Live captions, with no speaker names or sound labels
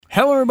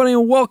Hello, everybody,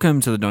 and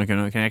welcome to the Doink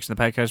Connection,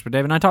 the podcast where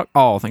Dave and I talk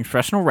all things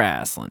professional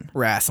wrestling.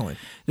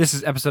 This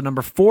is episode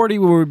number 40,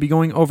 where we'll be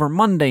going over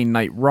Monday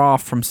Night Raw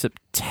from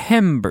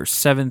September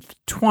 7th,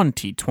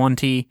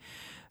 2020.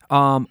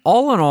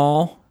 All in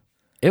all,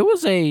 it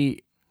was a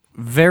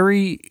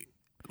very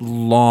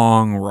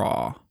long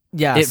Raw.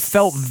 Yes. It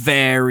felt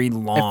very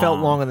long. It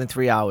felt longer than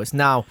 3 hours.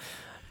 Now,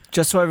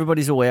 just so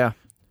everybody's aware,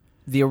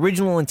 the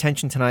original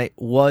intention tonight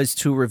was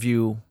to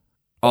review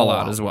All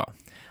Out as well.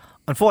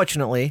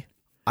 Unfortunately,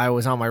 I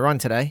was on my run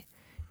today,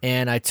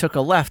 and I took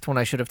a left when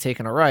I should have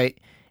taken a right,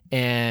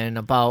 and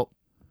about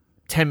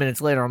 10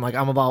 minutes later,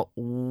 I'm about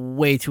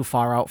way too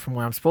far out from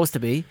where I'm supposed to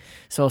be,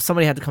 so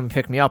somebody had to come and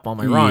pick me up on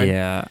my run.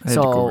 Yeah, I had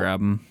to go grab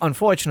him.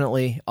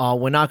 Unfortunately,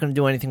 we're not going to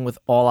do anything with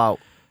All Out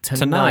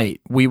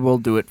tonight. We will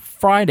do it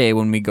Friday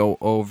when we go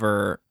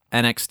over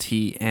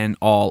NXT and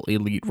All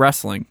Elite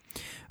Wrestling.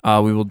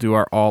 We will do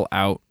our All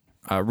Out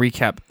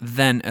recap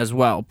then as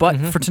well. But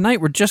for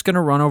tonight, we're just going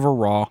to run over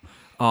Raw.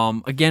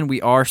 Again,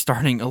 we are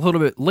starting a little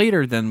bit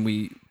later than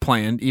we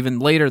planned, even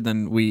later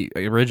than we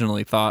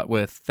originally thought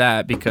with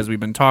that, because we've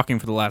been talking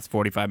for the last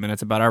 45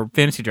 minutes about our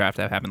fantasy draft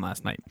that happened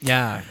last night.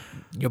 Yeah,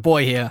 your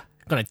boy here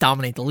going to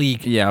dominate the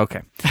league. Yeah,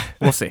 okay.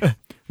 We'll see.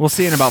 We'll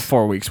see in about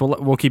 4 weeks.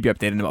 We'll keep you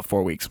updated in about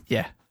 4 weeks.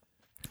 Yeah.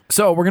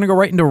 So we're going to go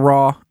right into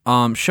Raw.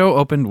 Show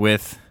opened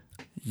with,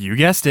 you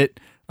guessed it,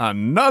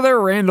 another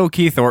Randall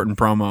Keith Orton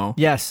promo.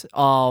 Yes.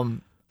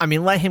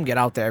 Let him get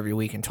out there every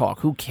week and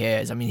talk. Who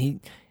cares?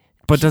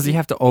 But does he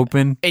have to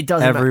open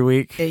every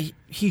week?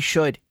 He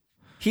should.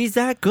 He's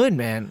that good,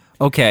 man.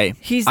 Okay,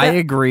 I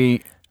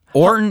agree.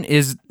 Orton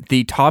is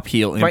the top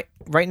heel in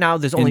right now.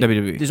 There's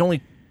WWE. There's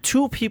only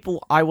two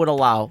people I would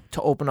allow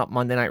to open up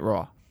Monday Night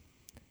Raw: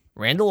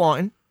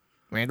 Randall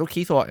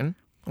Keith Orton,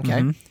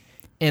 okay,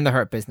 and the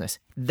Hurt Business.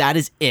 That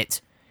is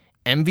it.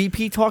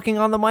 MVP talking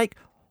on the mic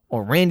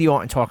or Randy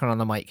Orton talking on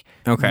the mic.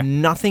 Okay,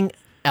 nothing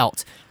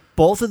else.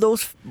 Both of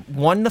those.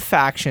 One, the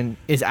faction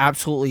is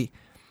absolutely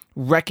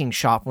wrecking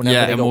shop whenever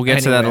they go. And we'll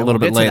get to that a little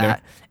bit later.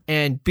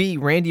 And B,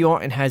 Randy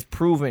Orton has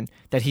proven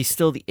that he's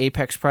still the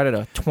apex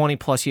predator 20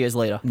 plus years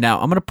later. Now,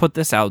 I'm going to put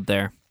this out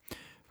there.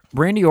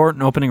 Randy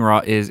Orton opening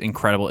Raw is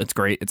incredible. It's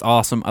great. It's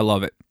awesome. I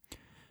love it.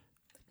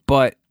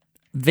 But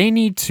they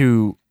need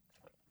to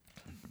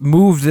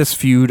move this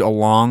feud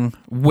along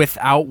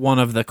without one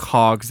of the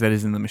cogs that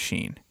is in the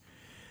machine.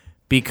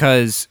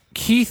 Because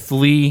Keith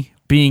Lee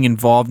being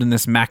involved in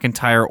this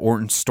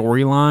McIntyre-Orton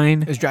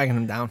storyline is dragging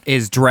him down.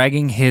 Is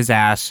dragging his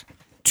ass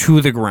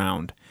to the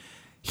ground.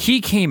 He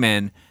came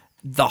in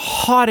the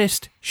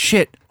hottest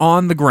shit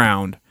on the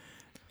ground.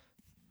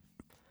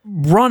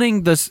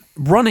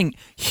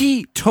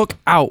 He took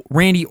out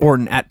Randy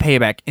Orton at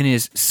Payback in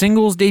his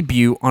singles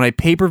debut on a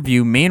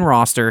pay-per-view main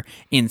roster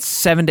in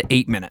 7 to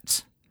 8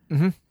 minutes.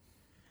 Mm-hmm.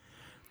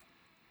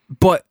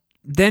 But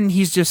then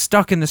he's just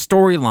stuck in the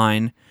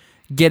storyline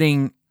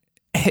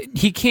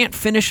he can't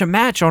finish a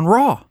match on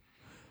Raw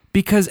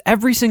because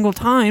every single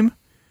time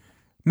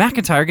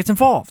McIntyre gets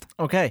involved.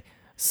 Okay,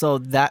 so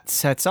that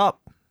sets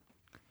up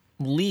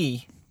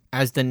Lee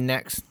as the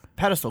next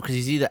pedestal because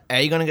he's either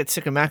A, going to get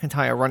sick of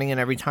McIntyre running in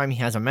every time he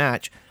has a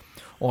match,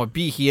 or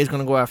B, he is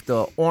going to go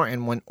after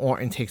Orton when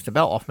Orton takes the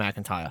belt off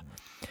McIntyre.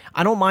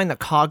 I don't mind the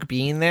cog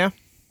being there,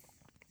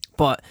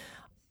 but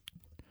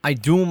I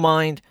do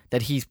mind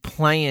that he's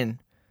playing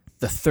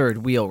the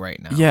third wheel right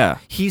now. Yeah.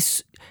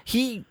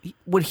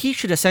 What he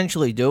should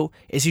essentially do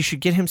is he should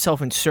get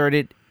himself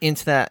inserted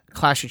into that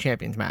Clash of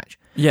Champions match.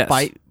 Yes.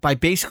 By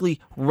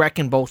basically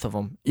wrecking both of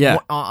them. Yeah.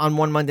 On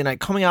one Monday night.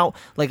 Coming out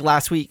like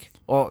last week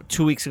or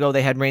 2 weeks ago,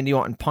 they had Randy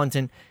Orton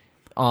punting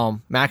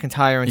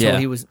McIntyre until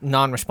he was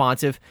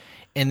non-responsive.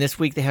 And this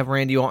week they have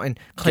Randy Orton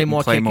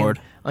Claymore kicking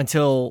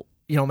until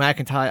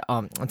McIntyre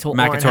until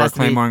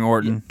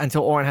Orton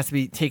until Orton has to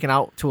be taken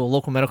out to a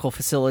local medical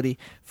facility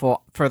for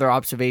further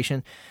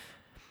observation.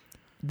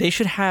 They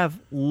should have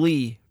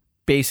Lee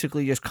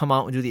basically just come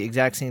out and do the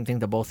exact same thing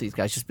to both these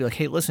guys. Just be like,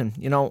 hey, listen,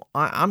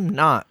 I'm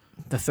not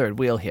the third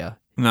wheel here.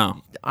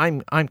 No.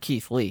 I'm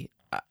Keith Lee.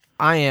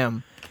 I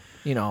am,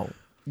 you.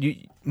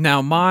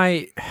 Now,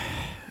 my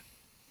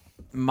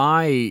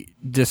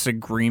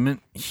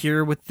disagreement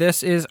here with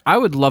this is I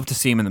would love to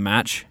see him in the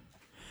match,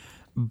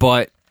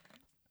 but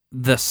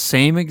the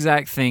same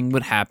exact thing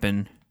would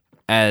happen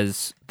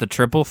as the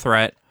triple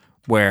threat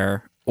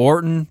where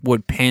Orton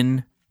would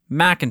pin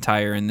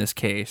McIntyre in this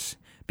case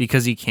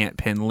because he can't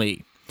pin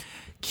Lee.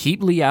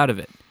 Keep Lee out of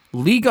it.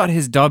 Lee got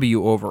his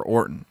W over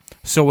Orton.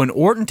 So when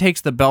Orton takes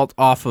the belt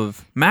off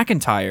of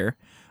McIntyre,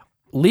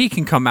 Lee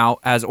can come out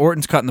as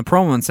Orton's cutting the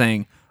promo and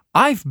saying,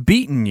 I've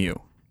beaten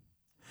you,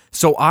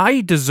 so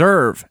I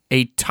deserve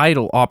a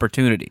title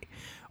opportunity.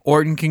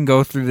 Orton can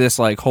go through this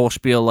whole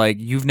spiel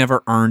you've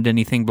never earned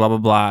anything, blah, blah,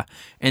 blah,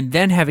 and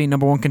then have a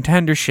number one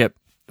contendership,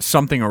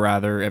 something or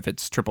rather, if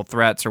it's triple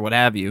threats or what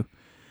have you.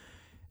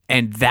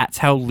 And that's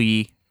how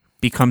Lee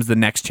becomes the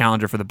next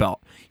challenger for the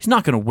belt. He's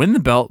not going to win the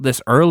belt this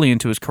early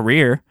into his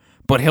career,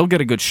 but he'll get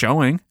a good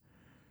showing.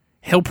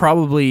 He'll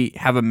probably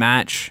have a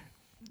match,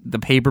 the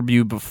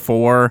pay-per-view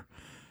before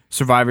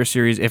Survivor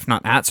Series, if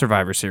not at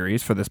Survivor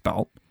Series for this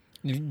belt.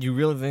 You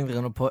really think they're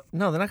going to put...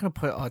 No, they're not going to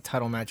put a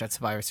title match at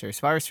Survivor Series.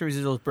 Survivor Series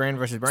is brand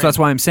versus brand. So that's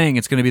why I'm saying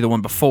it's going to be the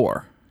one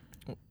before.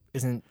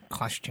 Isn't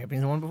Clash of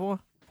Champions the one before?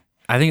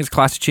 I think it's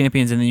Clash of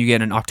Champions, and then you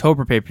get an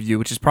October pay-per-view,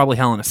 which is probably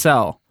Hell in a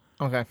Cell.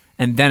 Okay.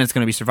 And then it's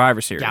going to be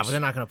Survivor Series. Yeah, but they're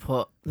not going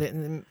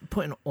to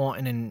putting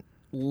Orton and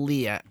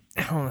Lee at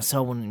Hell in a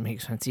Cell wouldn't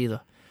make sense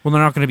either. Well,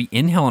 they're not going to be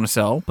in Hell in a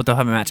Cell, but they'll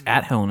have a match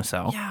at Hell in a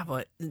Cell. Yeah,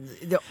 but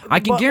I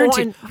can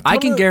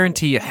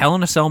guarantee you, Hell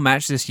in a Cell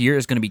match this year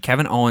is going to be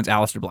Kevin Owens,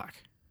 Aleister Black.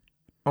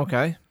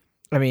 Okay.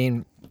 I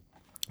mean,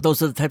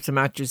 those are the types of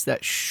matches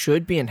that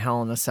should be in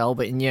Hell in a Cell,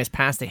 but in years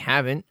past they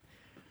haven't.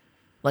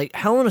 Like,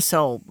 Hell in a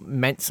Cell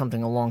meant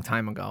something a long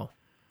time ago.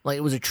 Like,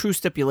 it was a true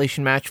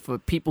stipulation match for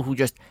people who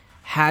just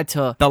had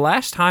to... The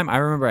last time I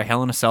remember a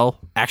Hell in a Cell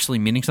actually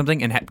meaning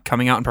something and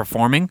coming out and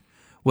performing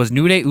was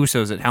New Day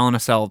Usos at Hell in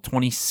a Cell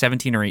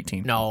 2017 or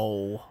 18.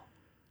 No.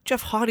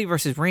 Jeff Hardy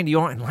versus Randy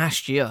Orton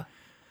last year.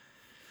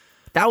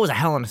 That was a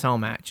Hell in a Cell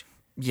match.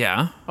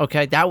 Yeah.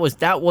 Okay, that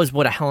was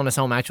what a Hell in a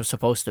Cell match was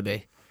supposed to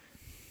be.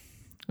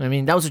 I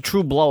mean, that was a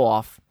true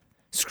blow-off.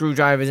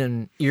 Screwdrivers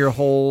and ear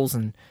holes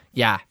and...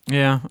 Yeah.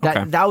 Yeah,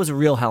 okay. That was a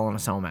real Hell in a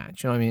Cell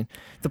match. You know what I mean?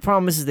 The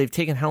problem is they've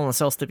taken Hell in a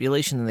Cell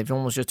stipulation and they've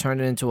almost just turned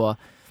it into a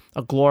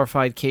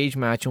glorified cage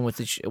match, in which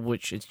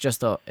it's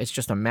just a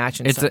match.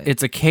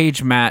 It's a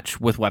cage match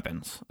with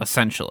weapons,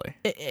 essentially.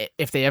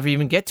 If they ever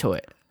even get to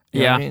it.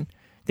 You know what I mean?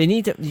 They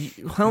need to...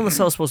 Hell in a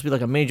Cell is supposed to be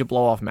like a major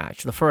blow-off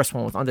match. The first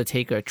one with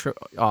Undertaker,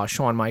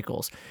 Shawn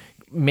Michaels,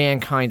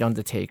 Mankind,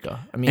 Undertaker.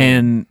 I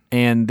mean...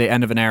 And the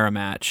end of an era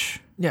match.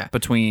 Yeah.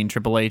 Between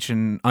Triple H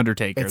and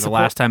Undertaker, the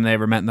last time they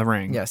ever met in the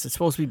ring. Yes, it's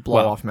supposed to be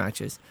blow-off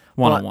matches.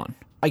 One-on-one.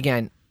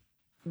 Again,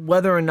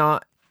 whether or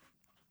not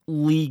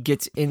Lee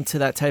gets into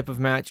that type of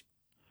match,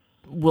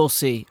 we'll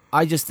see.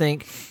 I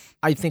think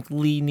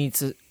Lee needs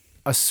to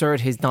assert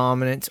his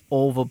dominance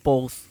over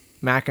both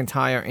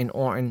McIntyre and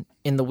Orton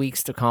in the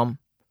weeks to come.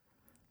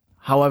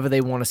 However they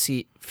want to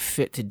see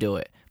fit to do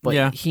it.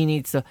 But he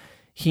needs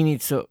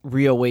to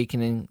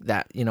reawakening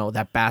that,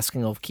 that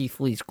basking of Keith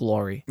Lee's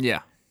glory. Yeah.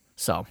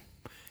 So...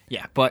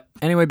 Yeah, but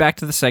anyway, back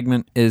to the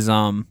segment is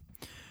Orton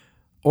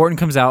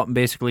comes out and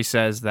basically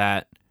says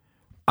that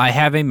I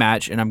have a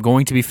match and I'm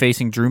going to be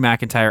facing Drew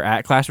McIntyre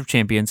at Clash of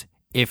Champions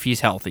if he's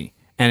healthy.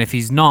 And if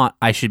he's not,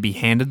 I should be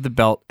handed the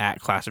belt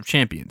at Clash of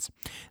Champions.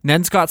 And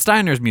then Scott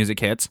Steiner's music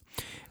hits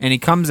and he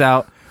comes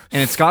out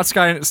and it's Scott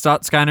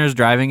Steiner's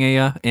driving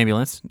a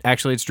ambulance.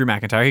 Actually, it's Drew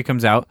McIntyre. He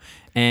comes out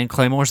and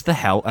claymores the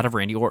hell out of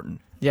Randy Orton.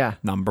 Yeah.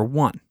 Number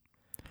one.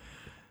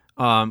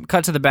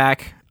 Cut to the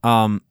back.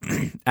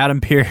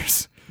 Adam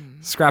Pearce.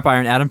 Scrap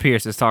Iron Adam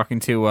Pearce is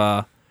talking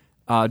to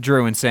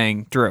Drew and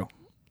saying, Drew,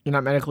 you're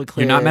not medically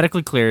cleared. You're not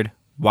medically cleared.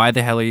 Why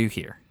the hell are you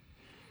here?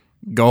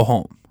 Go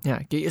home.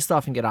 Yeah, get your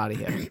stuff and get out of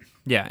here.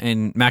 Yeah,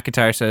 and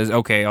McIntyre says,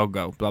 okay, I'll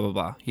go, blah, blah,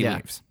 blah. He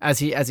leaves. As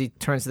he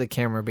turns to the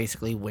camera,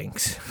 basically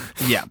winks.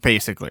 Yeah,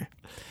 basically.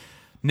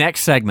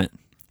 Next segment,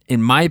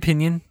 in my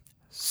opinion,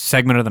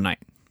 segment of the night.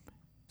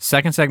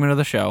 Second segment of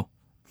the show,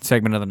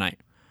 segment of the night.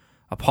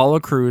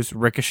 Apollo Crews,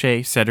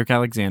 Ricochet, Cedric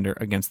Alexander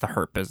against the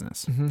Hurt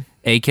Business,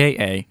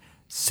 a.k.a.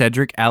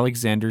 Cedric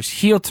Alexander's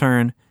heel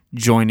turn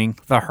joining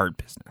the Hurt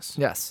Business.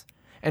 Yes.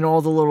 And all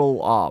the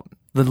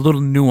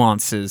little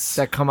nuances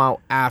that come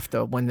out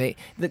after when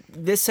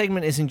this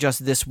segment isn't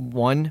just this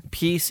one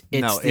piece.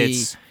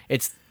 It's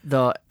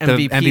the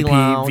MVP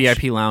lounge,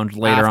 VIP lounge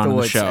later on in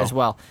the show as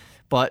well.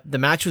 But the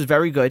match was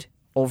very good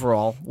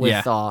overall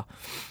with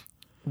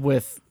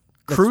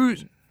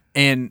Crews,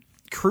 and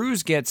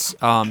Crews gets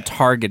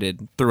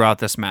targeted throughout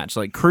this match.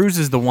 Like, Crews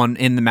is the one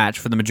in the match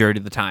for the majority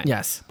of the time.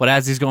 Yes. But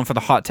as he's going for the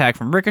hot tag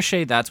from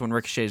Ricochet, that's when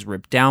Ricochet is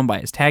ripped down by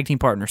his tag team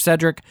partner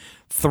Cedric,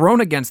 thrown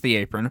against the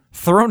apron,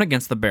 thrown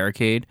against the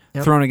barricade,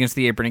 thrown against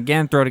the apron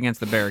again, thrown against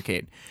the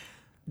barricade.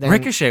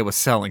 Ricochet was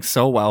selling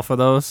so well for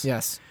those.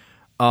 Yes.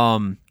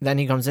 Then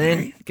he comes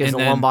in, gives a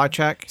lumbar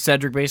check.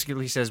 Cedric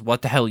basically says,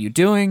 what the hell are you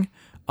doing?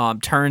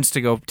 Turns to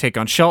go take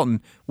on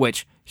Shelton,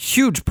 which,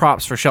 huge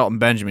props for Shelton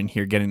Benjamin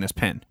here getting this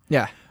pin.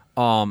 Yeah.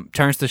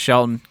 Turns to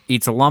Shelton,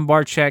 eats a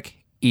lumbar check,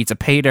 eats a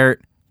pay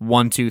dirt,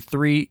 1, 2,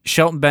 3.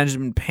 Shelton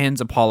Benjamin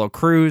pins Apollo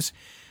Crews,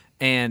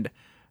 and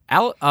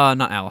not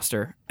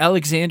Alistair.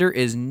 Alexander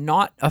is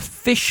not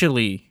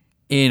officially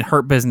in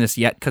Hurt Business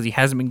yet because he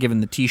hasn't been given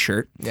the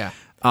T-shirt. Yeah.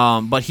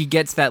 But he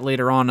gets that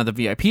later on at the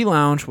VIP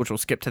lounge, which we'll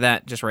skip to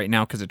that just right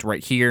now because it's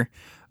right here.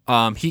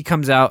 He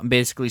comes out and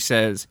basically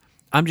says,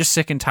 I'm just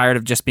sick and tired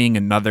of just being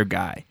another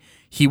guy.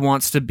 He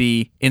wants to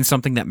be in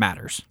something that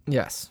matters.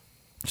 Yes.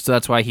 So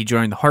that's why he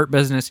joined the Hurt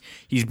Business.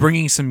 He's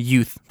bringing some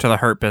youth to the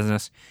Hurt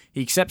Business.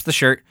 He accepts the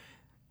shirt,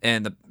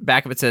 and the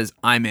back of it says,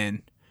 I'm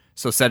in.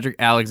 So Cedric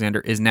Alexander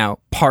is now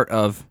part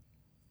of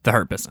the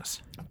Hurt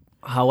Business.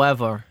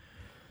 However,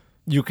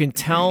 you can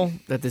tell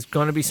that there's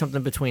going to be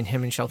something between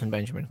him and Shelton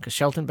Benjamin, because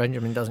Shelton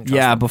Benjamin doesn't trust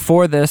him.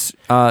 Before this,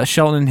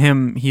 Shelton and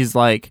him, he's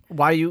like,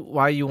 why you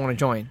want to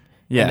join?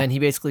 Yeah. And then he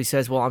basically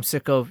says, well, I'm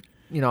sick of,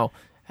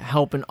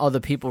 helping other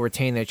people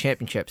retain their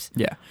championships.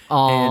 Yeah.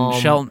 And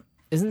Shelton...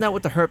 Isn't that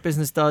what the Hurt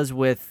Business does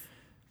with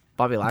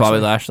Bobby Lashley? Bobby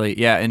Lashley,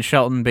 yeah. And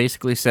Shelton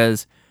basically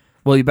says,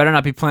 Well, you better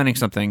not be planning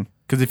something,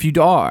 because if you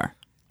are,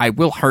 I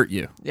will hurt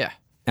you. Yeah.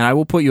 And I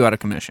will put you out of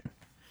commission.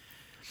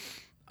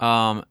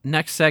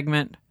 Next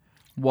segment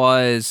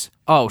was,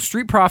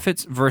 Street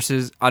Profits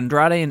versus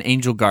Andrade and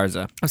Angel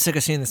Garza. I'm sick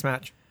of seeing this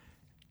match.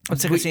 I'm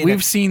sick of seeing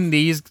We've seen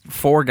these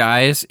 4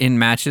 guys in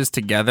matches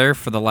together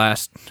for the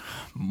last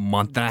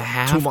month and a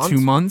half, 2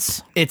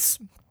 months. It's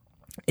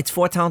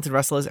 4 talented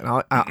wrestlers,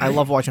 and I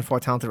love watching 4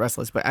 talented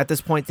wrestlers, but at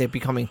this point, they're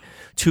becoming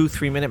 2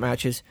 3-minute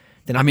matches.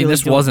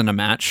 This wasn't a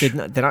match.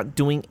 They're not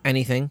doing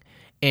anything,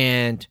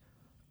 and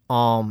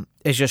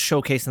it's just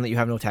showcasing that you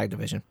have no tag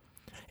division.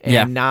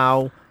 And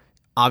now,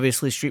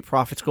 obviously, Street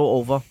Profits go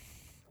over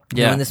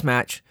in this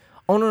match.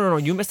 Oh, no,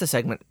 you missed a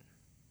segment.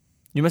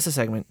 You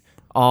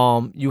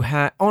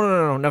had... Oh,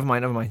 no, never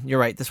mind. You're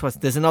right.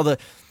 There's another...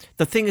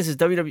 The thing is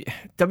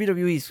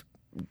WWE's...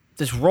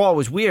 This Raw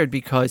was weird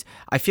because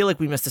I feel like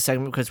we missed a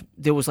segment because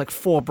there was like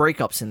 4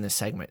 breakups in this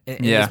segment.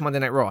 In this Monday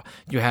Night Raw.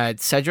 You had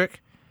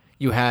Cedric.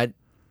 You had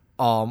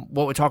what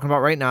we're talking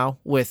about right now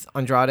with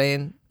Andrade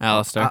and...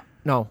 Alistair.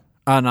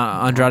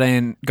 Andrade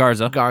and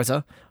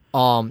Garza.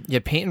 You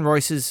had Peyton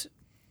Royce's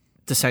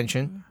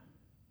dissension.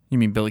 You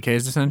mean Billy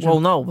Kay's dissension?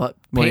 Well, no, but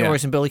Peyton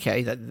Royce and Billy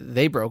Kay,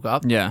 they broke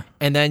up. Yeah.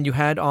 And then you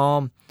had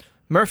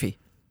Murphy.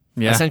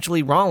 Yeah.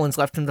 Essentially, Rollins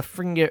left him to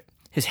freaking get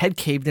his head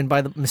caved in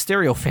by the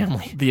Mysterio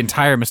family. The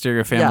entire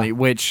Mysterio family,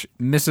 which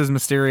Mrs.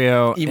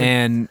 Mysterio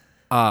and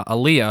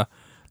Aaliyah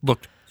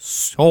looked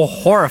so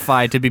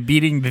horrified to be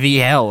beating the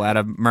hell out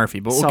of Murphy,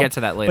 but we'll get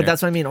to that later. But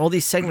that's what I mean. All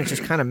these segments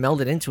just kind of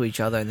melded into each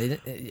other, and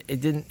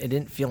it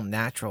didn't feel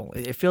natural.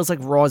 It feels like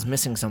Raw's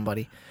missing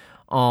somebody.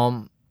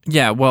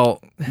 Yeah,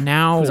 well,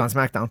 now... Who's on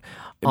SmackDown.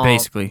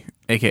 Basically,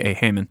 a.k.a.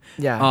 Heyman.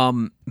 Yeah.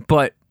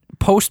 But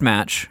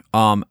post-match,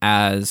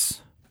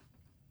 as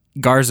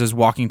Garza's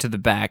walking to the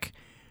back,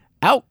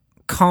 out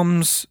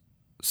comes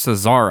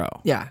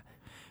Cesaro. Yeah.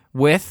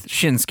 With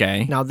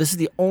Shinsuke. Now, this is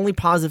the only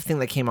positive thing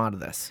that came out of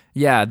this.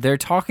 Yeah, they're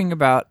talking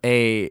about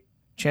a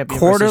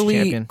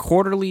champion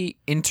quarterly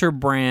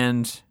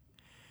interbrand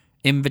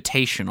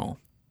invitational.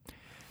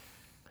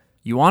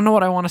 You want to know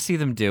what I want to see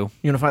them do?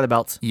 Unify the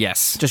belts.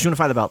 Yes. Just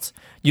unify the belts.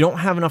 You don't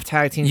have enough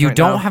tag teams You right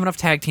don't now. have enough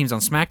tag teams on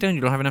SmackDown. You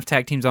don't have enough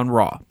tag teams on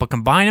Raw. But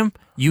combine them,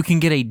 you can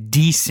get a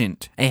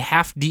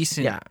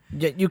half-decent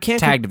you can't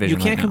tag division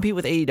You can't compete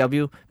with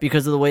AEW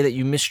because of the way that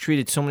you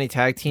mistreated so many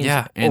tag teams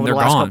over the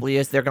last couple of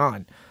years. They're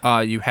gone.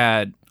 You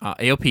had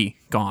AOP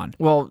gone.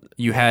 Well,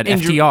 you had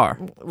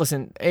FTR.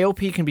 Listen,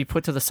 AOP can be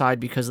put to the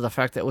side because of the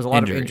fact that it was a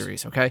lot of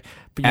injuries, okay?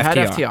 But you had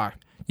FTR.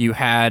 You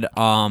had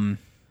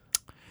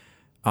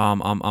you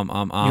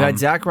had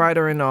Zack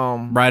Ryder and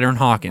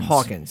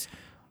Hawkins.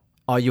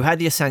 You had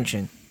the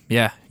Ascension.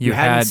 Yeah, you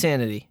had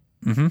Insanity.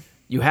 Mm-hmm.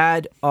 You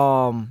had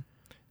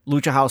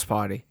Lucha House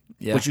Party,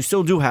 which you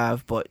still do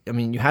have, but I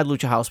mean, you had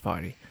Lucha House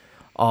Party.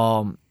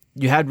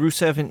 You had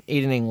Rusev and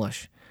Aiden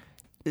English.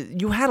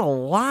 You had a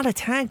lot of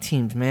tag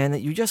teams, man, that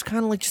you just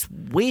kind of just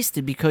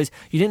wasted because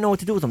you didn't know what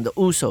to do with them. The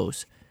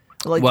Usos,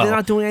 they're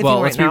not doing anything right now. Well,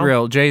 let's be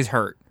real. Jay's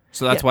hurt.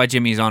 So that's why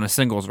Jimmy's on a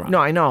singles run. No,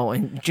 I know,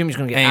 and Jimmy's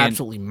going to get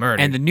absolutely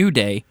murdered. And the New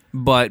Day,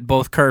 but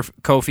both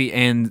Kofi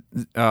and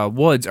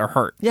Woods are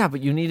hurt. Yeah,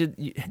 but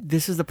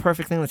this is the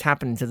perfect thing that's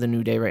happening to the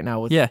New Day right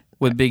now.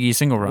 With Big E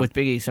single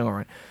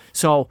run.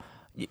 So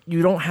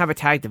you don't have a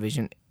tag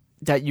division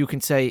that you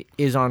can say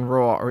is on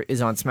Raw or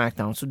is on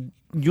SmackDown. So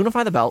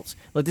unify the belts.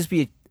 Let this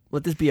be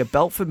a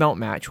belt for belt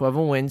match. Whoever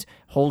wins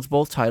holds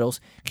both titles,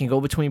 can go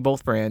between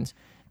both brands,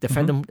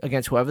 defend them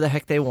against whoever the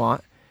heck they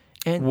want.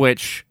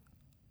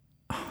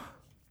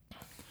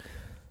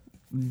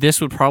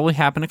 This would probably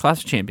happen at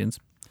Clash of Champions.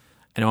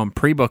 I know I'm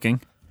pre-booking.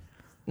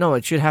 No,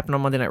 it should happen on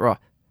Monday Night Raw.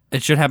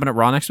 It should happen at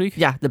Raw next week?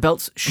 Yeah, the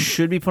belts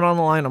should be put on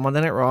the line on Monday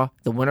Night Raw.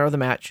 The winner of the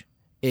match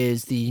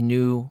is the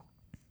new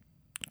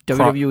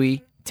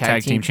WWE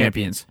Tag Team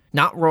Champions.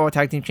 Not Raw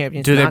Tag Team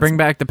Champions. Do they bring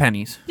back the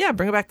pennies? Yeah,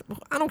 bring it back.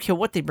 I don't care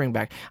what they bring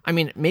back. I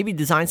mean, maybe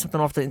design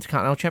something off the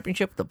Intercontinental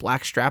Championship, the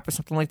black strap or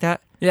something like that.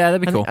 Yeah,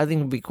 that'd be cool. I think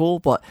it would be cool,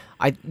 but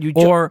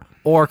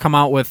or come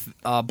out with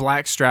a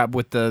black strap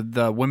with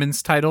the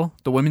women's title,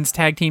 the women's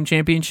tag team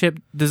championship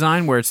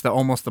design, where it's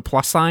almost the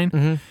plus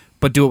sign,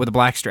 but do it with a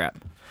black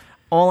strap.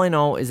 All I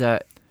know is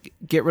that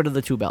get rid of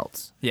the 2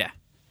 belts. Yeah,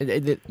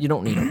 you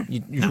don't need them.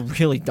 You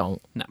really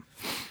don't.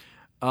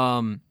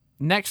 No.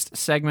 Next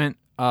segment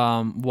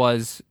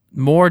was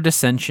more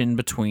dissension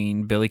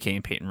between Billy Kay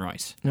and Peyton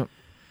Royce.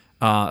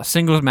 Yep.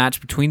 Singles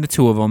match between the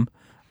 2 of them.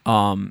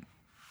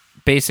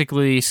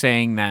 Basically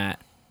saying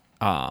that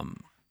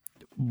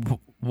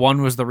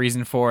one was the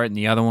reason for it and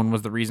the other one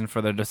was the reason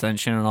for the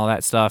dissension and all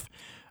that stuff.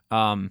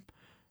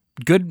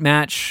 Good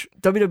match.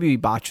 WWE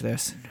botched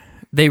this.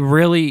 They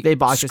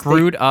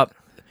screwed up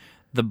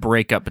the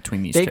breakup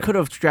between these two. They could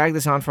have dragged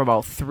this on for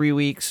about 3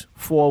 weeks,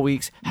 4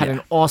 weeks, had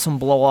an awesome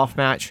blow-off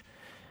match.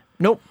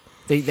 Nope.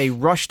 They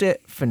rushed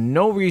it for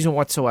no reason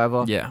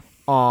whatsoever. Yeah.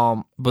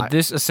 But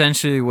this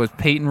essentially was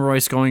Peyton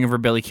Royce going over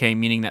Billy Kay,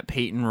 meaning that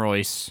Peyton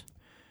Royce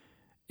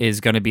is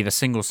going to be the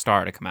single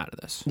star to come out of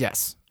this.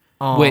 Yes.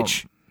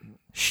 Which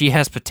she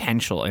has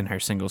potential in her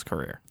singles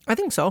career. I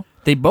think so.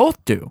 They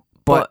both do.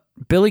 But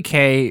Billy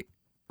Kay,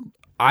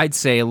 I'd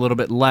say a little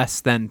bit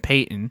less than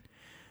Peyton,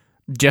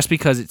 just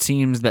because it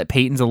seems that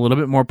Peyton's a little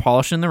bit more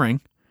polished in the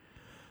ring.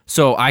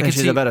 So I could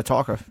she's see a better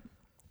talker.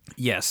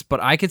 Yes, but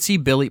I could see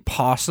Billy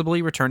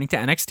possibly returning to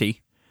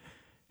NXT,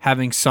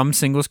 having some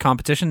singles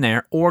competition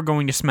there, or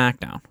going to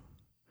SmackDown.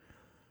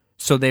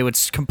 So they would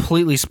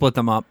completely split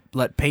them up,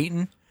 let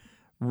Peyton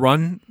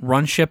run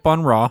ship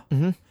on Raw,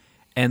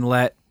 and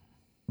let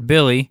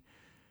Billy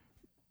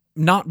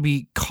not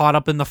be caught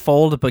up in the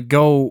fold, but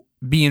go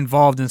be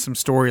involved in some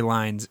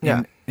storylines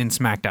in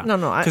SmackDown. No,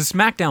 because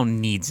SmackDown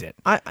needs it.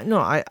 I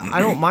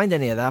don't mind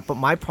any of that, but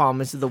my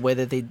problem is the way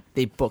that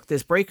they booked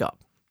this breakup.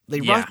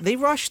 They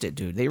rushed it,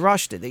 dude. They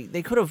rushed it.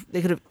 They could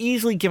have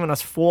easily given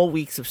us 4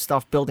 weeks of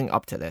stuff building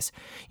up to this.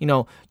 You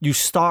know, you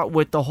start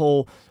with the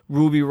whole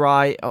Ruby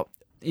Riot,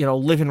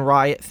 Live and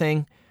Riot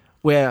thing,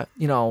 where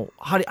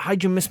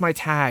how'd you miss my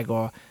tag,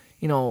 or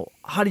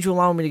how did you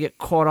allow me to get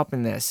caught up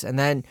in this? And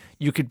then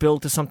you could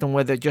build to something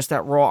where they're just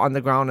at Raw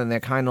Underground and they're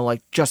kind of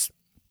like just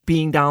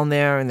being down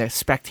there and they're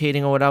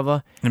spectating or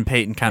whatever. And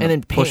Peyton kind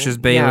of pushes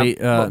Billy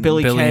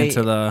Kay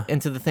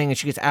into the thing, and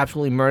she gets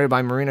absolutely murdered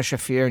by Marina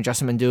Shafir and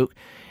Jessamine Duke.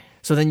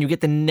 So then you get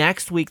the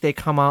next week they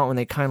come out and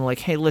they kind of like,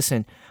 hey,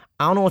 listen,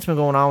 I don't know what's been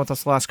going on with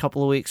us the last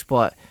couple of weeks,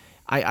 but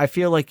I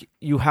feel like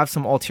you have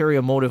some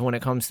ulterior motive when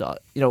it comes to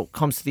the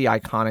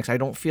Iconics. I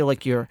don't feel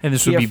like you're. And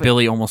this would be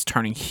Billy almost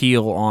turning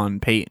heel on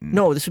Peyton.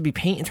 No, this would be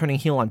Peyton turning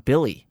heel on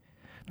Billy.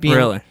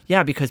 Really?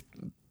 Yeah, because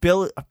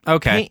Billy.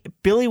 Okay.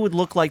 Billy would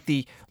look like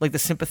the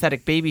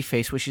sympathetic baby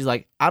face, where she's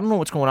like, I don't know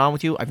what's going on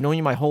with you. I've known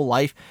you my whole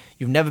life.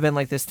 You've never been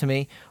like this to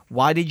me.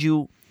 Why did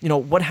you?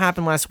 What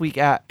happened last week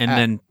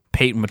then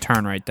Peyton would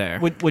turn right there.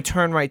 Would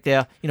turn right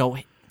there.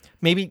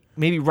 Maybe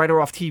write her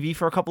off TV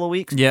for a couple of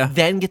weeks. Yeah.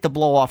 Then get the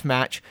blow off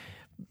match,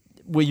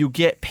 where you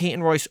get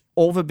Peyton Royce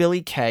over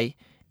Billy Kay,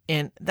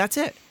 and that's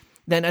it.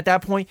 Then at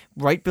that point,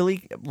 write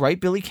Billy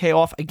Kay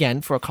off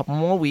again for a couple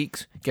more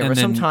weeks. Give her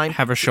some time.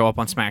 Have her show up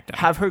on SmackDown.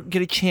 Have her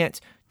get a chance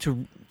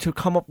to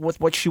come up with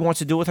what she wants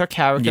to do with her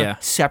character,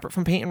 separate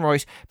from Peyton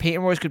Royce.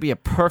 Peyton Royce could be a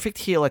perfect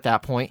heel at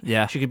that point.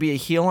 Yeah. She could be a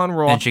heel on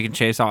Raw. And she can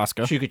chase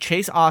Asuka. She could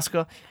chase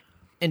Asuka,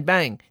 and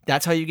bang,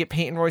 that's how you get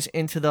Peyton Royce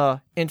into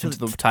the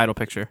title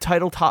picture.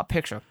 Title top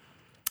picture.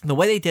 The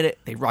way they did it,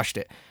 they rushed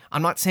it.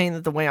 I'm not saying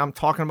that the way I'm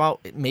talking about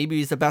it maybe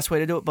is the best way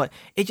to do it, but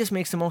it just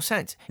makes the most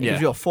sense. It gives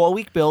you a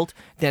 4-week build,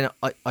 then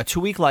a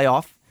 2-week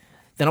layoff,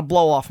 then a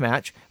blow-off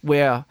match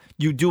where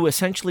you do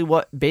essentially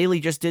what Bayley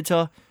just did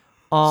to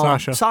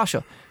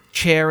Sasha.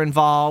 Chair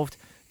involved,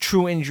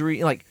 true injury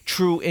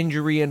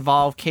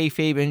involved,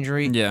 kayfabe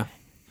injury. Yeah.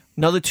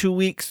 Another 2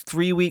 weeks,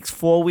 3 weeks,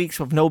 4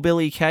 weeks of no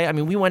Billy Kay. I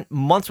mean, we went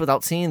months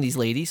without seeing these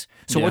ladies.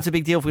 So what's the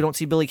big deal if we don't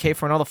see Billy Kay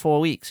for another 4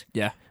 weeks?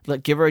 Yeah.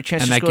 Give her a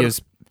chance. And that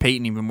gives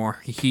Peyton even more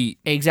heat.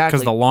 Exactly.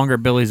 Because the longer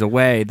Billy's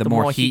away, the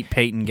more heat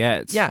Peyton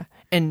gets. Yeah.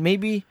 And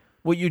maybe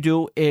what you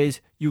do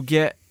is you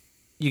get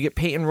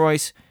Peyton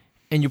Royce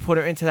and you put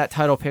her into that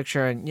title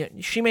picture, and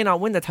she may not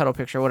win the title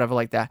picture or whatever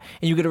like that.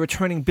 And you get a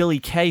returning Billy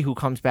Kay who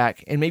comes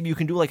back, and maybe you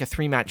can do like a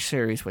 3-match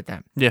series with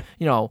them. Yeah.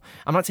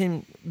 I'm not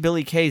saying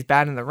Billy Kay is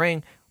bad in the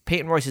ring.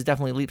 Peyton Royce is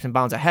definitely leaps and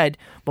bounds ahead,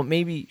 but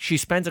maybe she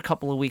spends a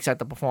couple of weeks at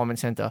the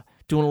Performance Center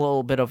doing a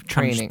little bit of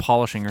training. Just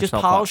polishing herself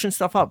Just polishing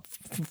stuff up.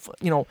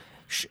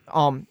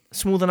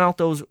 Smoothing out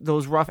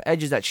those rough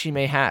edges that she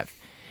may have.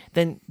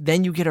 Then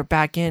you get her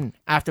back in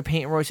after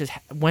Peyton Royce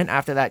went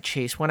after that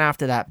chase, went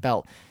after that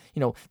belt.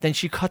 Then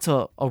she cuts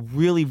a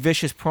really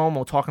vicious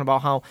promo talking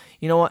about how,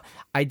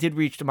 I did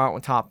reach the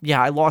mountaintop.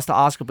 Yeah, I lost to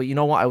Asuka, but you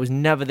know what? I was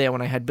never there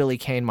when I had Billy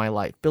Kay in my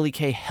life. Billy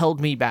Kay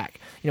held me back.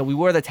 We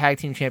were the tag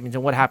team champions,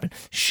 and what happened?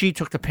 She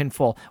took the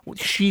pinfall.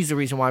 She's the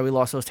reason why we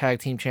lost those tag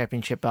team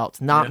championship belts,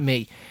 not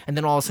me. And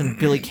then all of a sudden,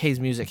 Billy Kay's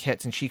music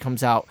hits, and she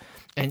comes out,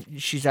 and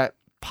she's that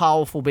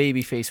powerful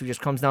baby face who just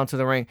comes down to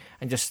the ring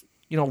and just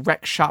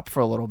wreck shop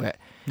for a little bit.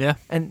 Yeah.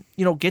 And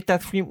get the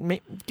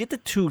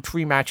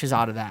 2-3 matches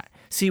out of that.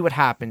 See what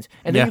happens.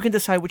 And then you can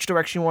decide which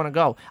direction you want to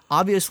go.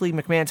 Obviously,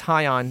 McMahon's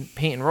high on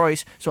Peyton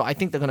Royce, so I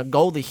think they're going to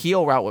go the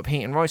heel route with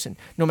Peyton Royce. And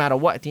no matter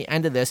what, at the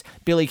end of this,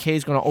 Billy Kay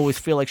is going to always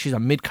feel like she's a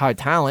mid-card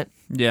talent.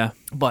 Yeah.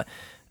 But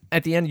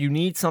at the end, you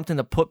need something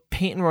to put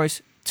Peyton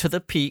Royce to the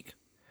peak,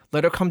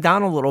 let her come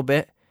down a little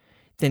bit,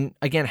 then,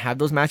 again, have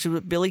those matches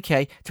with Billy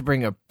Kay to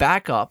bring her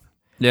back up.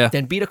 Yeah.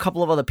 Then beat a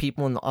couple of other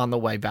people on the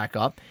way back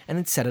up, and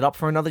then set it up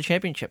for another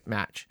championship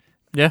match.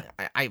 Yeah.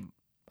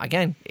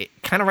 Again, it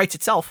kind of writes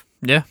itself.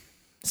 Yeah.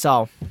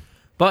 So,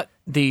 but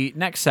the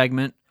next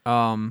segment,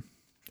 I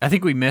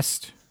think we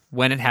missed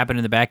when it happened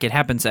in the back. It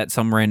happens at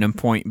some random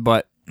point,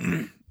 but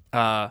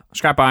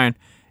Scrap Iron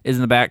is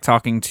in the back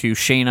talking to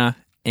Shayna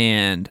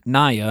and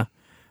Nia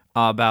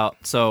about,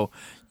 so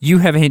you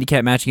have a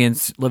handicap match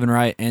against Liv and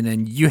Riot, and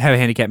then you have a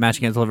handicap match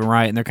against Liv and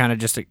Riot, and they're kind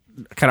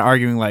of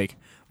arguing like,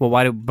 well,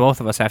 why do both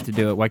of us have to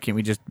do it? Why can't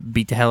we just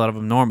beat the hell out of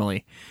them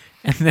normally?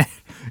 And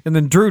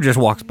then Drew just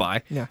walks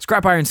by. Yeah.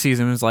 Scrap Iron sees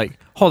him and is like,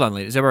 hold on,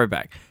 ladies, I'll be right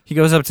back. He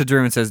goes up to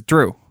Drew and says,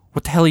 Drew,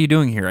 what the hell are you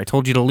doing here? I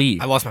told you to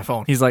leave. I lost my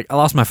phone. He's like, I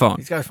lost my phone.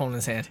 He's got his phone in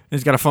his hand.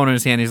 He's got a phone in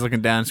his hand. He's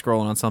looking down,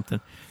 scrolling on something.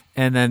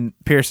 And then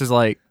Pierce is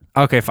like,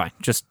 okay, fine.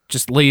 Just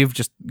leave.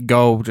 Just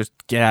go. Just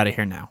get out of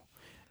here now.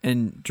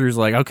 And Drew's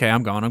like, okay,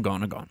 I'm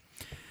gone.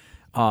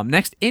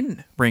 Next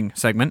in-ring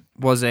segment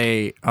was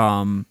a...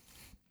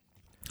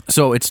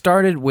 so it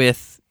started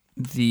with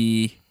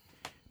the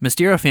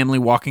Mysterio family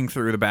walking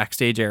through the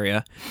backstage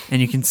area,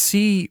 and you can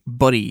see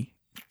Buddy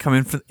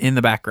come in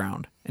the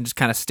background and just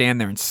kind of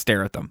stand there and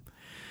stare at them.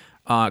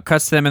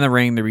 Cuts to them in the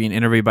ring. They're being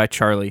interviewed by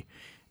Charlie.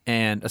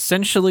 And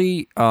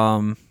essentially,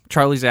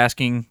 Charlie's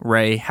asking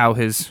Ray how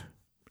his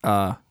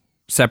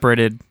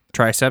separated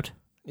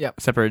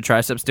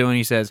tricep's doing.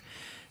 He says,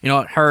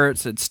 it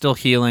hurts. It's still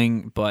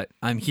healing, but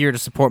I'm here to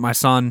support my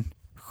son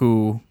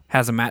who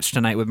has a match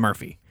tonight with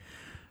Murphy.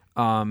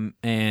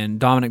 And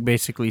Dominic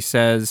basically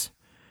says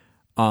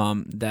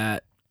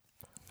that,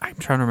 I'm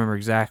trying to remember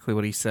exactly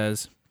what he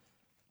says,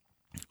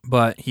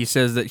 but he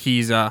says that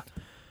he's a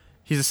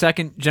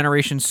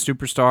second-generation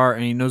superstar,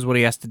 and he knows what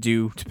he has to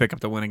do to pick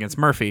up the win against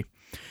Murphy.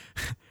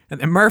 And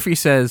then Murphy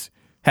says,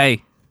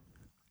 hey,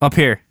 up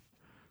here,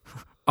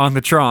 on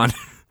the Tron.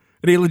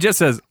 And he legit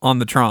says, on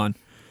the Tron.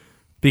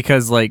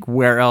 Because,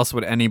 where else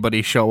would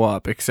anybody show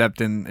up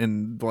except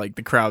in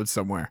the crowd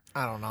somewhere?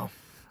 I don't know.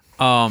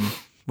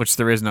 Which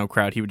there is no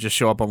crowd. He would just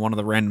show up on one of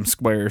the random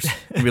squares.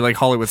 It'd be like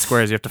Hollywood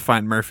Squares. You have to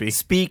find Murphy.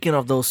 Speaking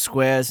of those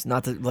squares,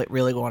 not to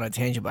really go on a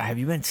tangent, but have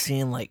you been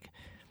seeing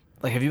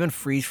have you been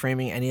freeze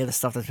framing any of the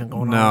stuff that's been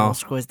going on in those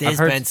squares? There's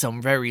been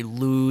some very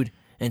lewd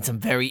and some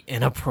very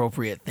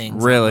inappropriate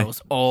things. Really? On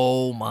those.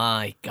 Oh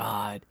my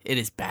God, it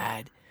is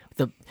bad.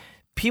 The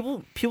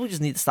people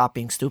just need to stop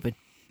being stupid.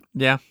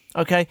 Yeah.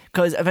 Okay,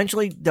 because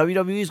eventually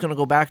WWE is going to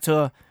go back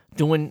to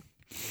doing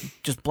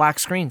just black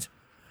screens.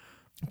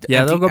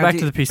 Yeah, they'll go back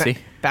to the PC.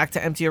 Back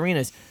to empty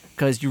arenas,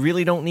 because you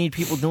really don't need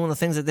people doing the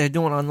things that they're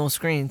doing on those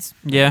screens.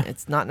 Yeah.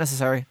 It's not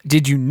necessary.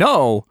 Did you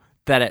know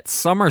that at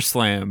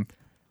SummerSlam,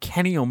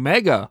 Kenny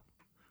Omega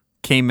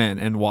came in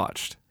and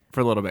watched for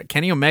a little bit?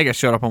 Kenny Omega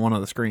showed up on one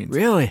of the screens.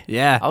 Really?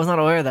 Yeah. I was not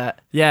aware of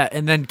that. Yeah,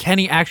 and then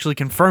Kenny actually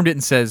confirmed it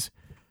and says,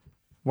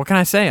 what can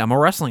I say? I'm a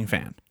wrestling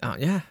fan. Oh,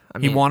 yeah.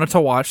 He wanted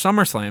to watch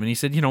SummerSlam, and he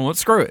said, you know what,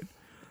 screw it.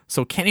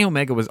 So Kenny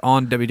Omega was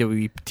on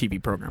WWE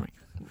TV programming.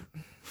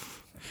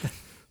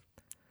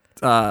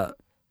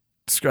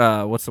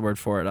 What's the word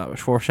for it?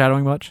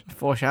 Foreshadowing much?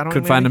 Foreshadowing,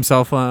 Could find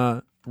himself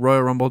Royal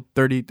Rumble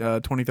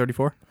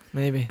 2034?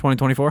 Maybe.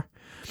 2024?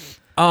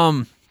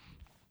 Well,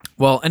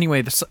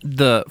 anyway,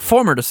 the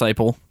former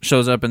disciple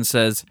shows up and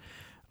says,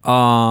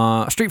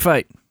 street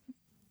fight.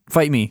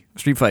 Fight me.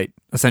 Street fight,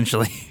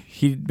 essentially.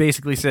 He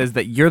basically says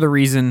that you're the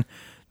reason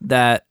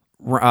that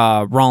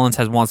Rollins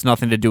wants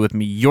nothing to do with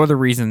me. You're the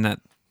reason that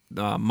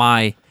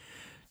my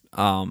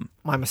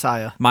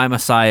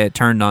Messiah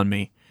turned on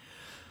me.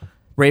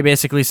 Ray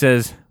basically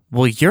says,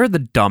 well, you're the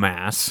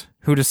dumbass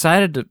who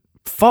decided to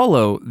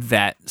follow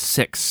that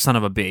sick son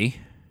of a b.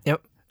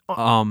 Yep.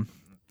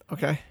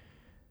 Okay.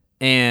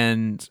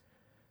 And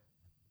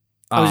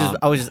I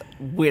was just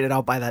weirded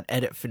out by that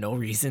edit for no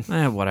reason.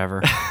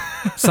 Whatever.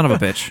 Son of a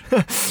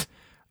bitch.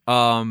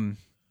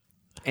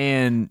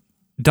 And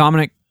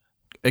Dominic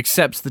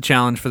accepts the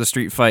challenge for the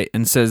street fight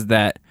and says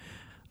that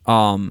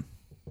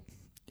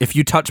if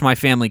you touch my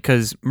family,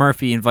 because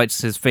Murphy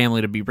invites his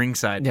family to be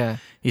ringside. Yeah.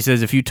 He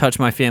says, if you touch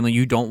my family,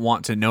 you don't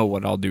want to know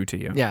what I'll do to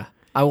you. Yeah.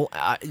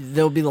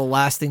 That'll be the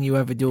last thing you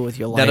ever do with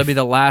your life. That'll be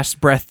the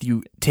last breath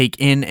you take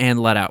in and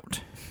let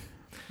out.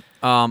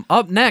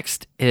 Up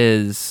next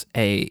is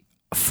a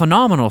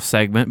phenomenal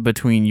segment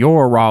between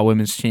your Raw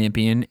Women's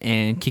Champion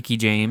and Kiki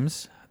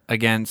James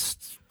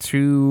against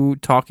two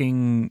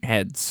talking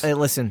heads. Hey,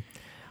 listen.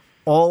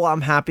 All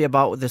I'm happy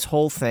about with this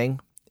whole thing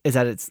is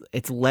that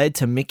it's led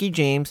to Mickie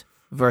James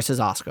versus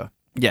Asuka.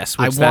 Yes,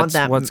 that's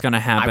what's going to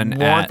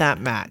happen. I want that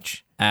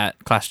match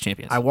at Clash of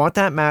Champions. I want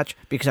that match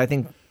because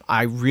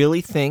I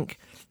really think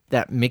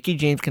that Mickie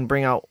James can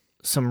bring out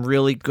some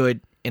really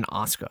good in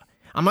Asuka.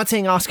 I'm not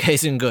saying Asuka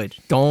isn't good.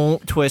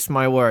 Don't twist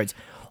my words.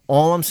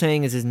 All I'm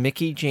saying is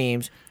Mickie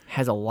James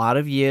has a lot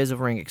of years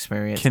of ring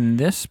experience. Can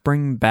this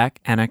bring back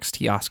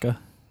NXT Asuka?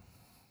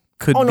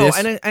 No,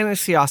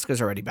 NXT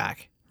Asuka's already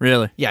back.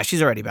 Really? Yeah,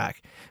 she's already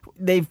back.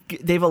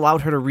 They've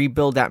allowed her to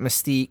rebuild that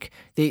mystique.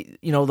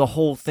 The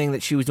whole thing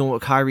that she was doing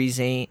with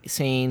Kairi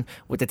Sane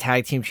with the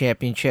tag team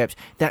championships,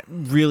 that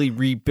really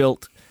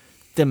rebuilt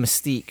the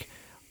mystique.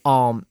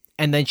 And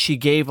then she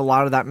gave a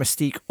lot of that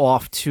mystique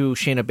off to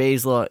Shayna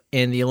Baszler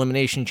in the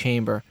Elimination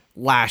Chamber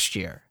last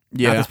year.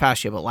 Yeah. Not this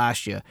past year, but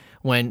last year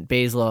when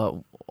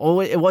Baszler. Oh,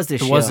 it was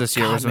this year. It was this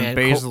year. God, it was when man,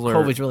 Baszler.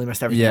 COVID's really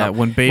messed everything up.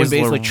 When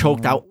Baszler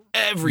choked out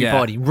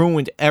everybody,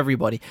 ruined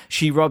everybody.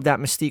 She rubbed that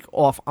mystique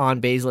off on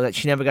Baszler that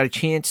she never got a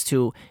chance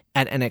to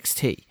at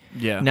NXT.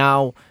 Yeah.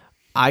 Now,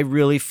 I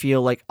really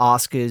feel like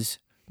Asuka's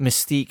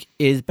mystique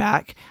is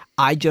back.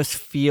 I just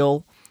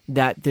feel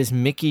that this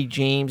Mickie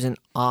James and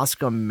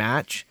Asuka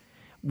match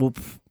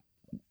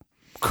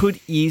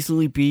could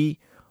easily be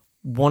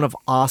one of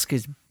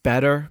Asuka's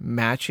better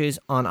matches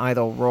on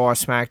either Raw or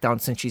SmackDown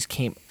since she's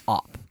came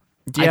up.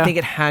 Yeah. I think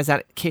it has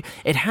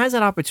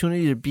that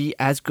opportunity to be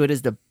as good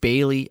as the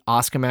Bayley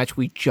Asuka match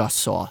we just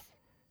saw.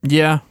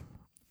 Yeah,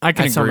 I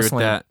can agree with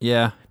that.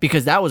 Yeah,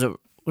 because that was it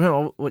was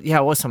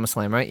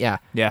SummerSlam, right? Yeah,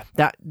 yeah.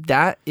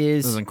 That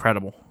is this is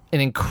incredible.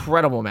 an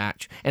incredible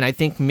match. And I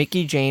think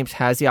Mickie James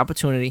has the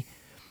opportunity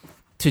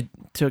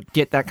to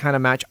get that kind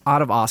of match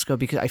out of Asuka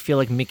because I feel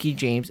like Mickie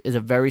James is a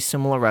very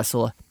similar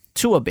wrestler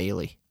to a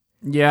Bayley.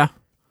 Yeah.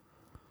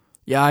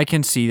 Yeah, I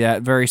can see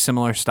that. Very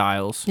similar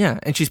styles. Yeah,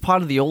 and she's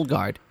part of the old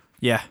guard.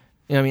 Yeah.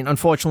 I mean,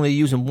 unfortunately,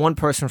 using one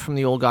person from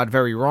the old guard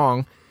very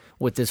wrong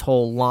with this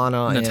whole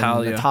Lana and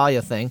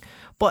Natalya thing.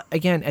 But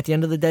again, at the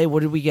end of the day,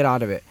 what did we get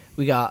out of it?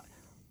 We got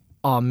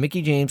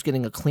Mickie James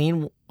getting a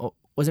clean.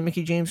 Was it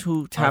Mickie James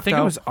who tapped out? I think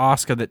it was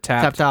Asuka that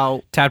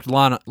tapped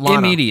Lana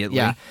immediately.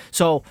 Yeah.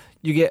 So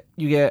you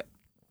get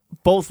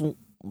both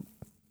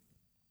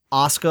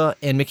Asuka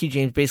and Mickie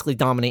James basically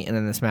dominating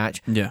in this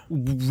match. Yeah.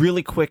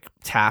 Really quick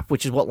tap,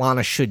 which is what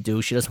Lana should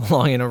do. She doesn't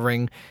belong in a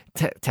ring,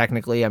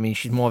 technically. I mean,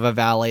 she's more of a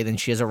valet than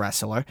she is a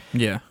wrestler.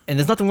 Yeah. And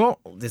there's nothing wrong.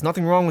 There's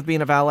nothing wrong with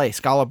being a valet.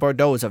 Scarlett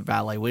Bordeaux is a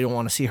valet. We don't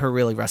want to see her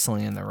really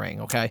wrestling in the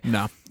ring. Okay.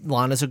 No.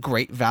 Lana's a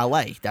great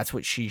valet. That's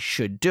what she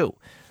should do.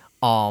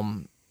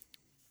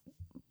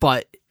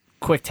 But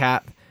quick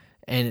tap,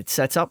 and it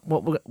sets up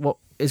what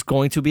is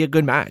going to be a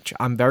good match.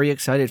 I'm very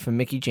excited for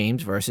Mickie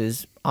James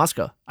versus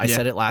Asuka. I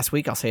said it last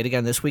week. I'll say it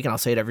again this week, and I'll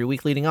say it every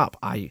week leading up.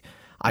 I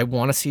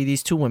want to see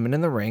these two women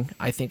in the ring.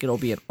 I think it'll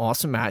be an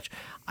awesome match.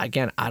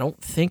 Again, I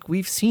don't think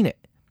we've seen it.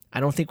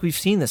 I don't think we've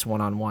seen this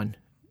one-on-one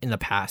in the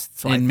past.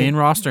 So main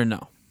roster,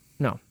 no.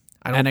 No.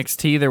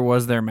 NXT, there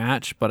was their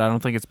match, but I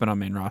don't think it's been on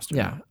main roster.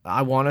 Yeah. No.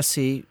 I want to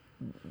see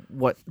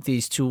what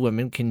these two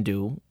women can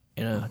do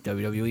in a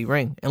WWE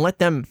ring and let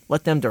them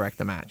direct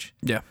the match.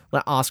 Yeah.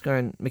 Let Asuka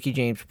and Mickie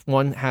James,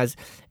 one has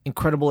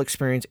incredible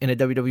experience in a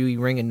WWE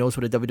ring and knows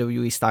what a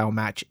WWE style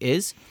match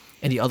is,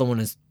 and the other one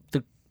is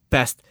the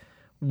best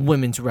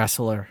women's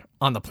wrestler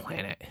on the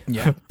planet.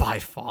 Yeah. By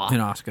far. In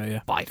Asuka,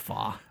 yeah. By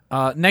far.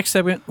 Next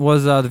segment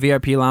was the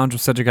VIP lounge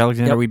with Cedric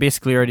Alexander. Yep. We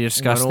basically already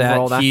discussed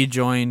that. He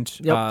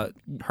joined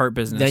Hurt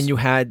Business. Then you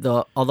had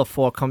the other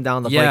four come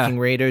down, the Viking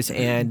Raiders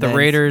and the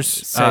Raiders,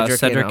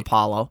 Cedric and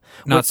Apollo.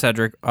 Not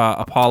Cedric,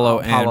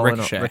 Apollo and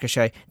Ricochet.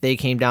 Ricochet. They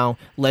came down,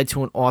 led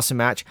to an awesome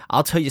match.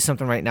 I'll tell you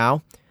something right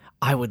now.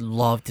 I would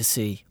love to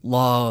see,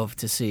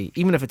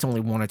 even if it's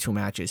only one or two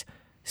matches,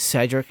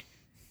 Cedric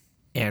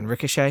and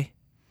Ricochet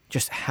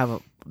just have a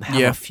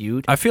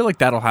feud. I feel like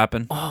that'll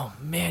happen. Oh,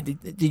 man.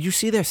 Did you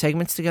see their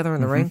segments together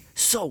in the ring?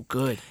 So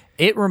good.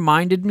 It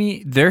reminded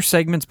me, their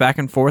segments back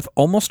and forth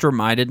almost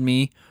reminded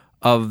me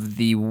of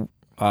the Will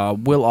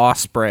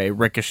Ospreay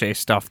Ricochet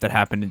stuff that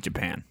happened in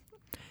Japan.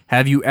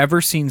 Have you ever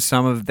seen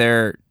some of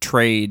their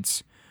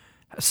trades,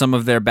 some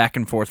of their back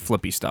and forth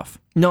flippy stuff?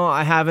 No,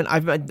 I haven't.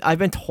 I've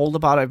been told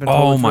about it. I've been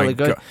told it's really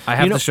good. God. I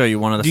have to show you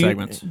one of the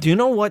segments. Do you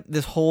know what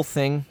this whole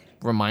thing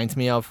reminds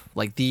me of?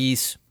 Like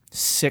these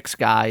 6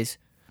 guys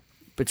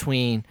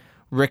between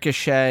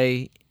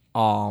Ricochet,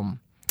 Apollo,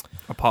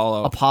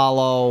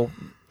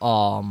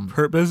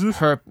 Hurt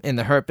Business, in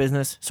the Hurt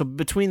Business. So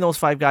between those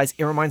 5 guys,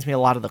 it reminds me a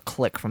lot of the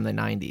Click from the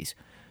 '90s.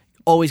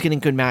 Always getting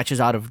good matches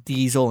out of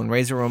Diesel and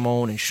Razor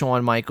Ramon and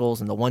Shawn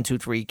Michaels and the 1, 2,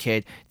 3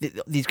 Kid.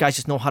 These guys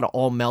just know how to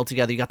all meld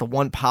together. You got the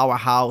one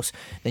powerhouse,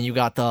 then you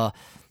got the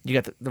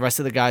rest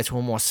of the guys who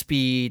are more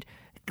speed.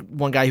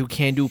 One guy who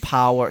can do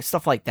power,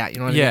 stuff like that. You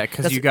know what I mean? Yeah,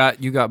 because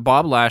you got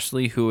Bob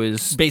Lashley, who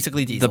is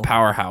basically Diesel, the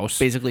powerhouse.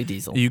 Basically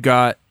Diesel. You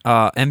got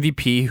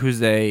MVP,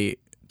 who's a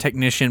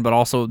technician, but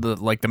also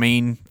the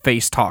main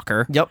face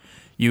talker. Yep.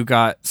 You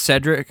got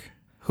Cedric,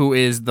 who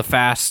is the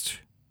fast,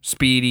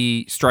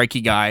 speedy,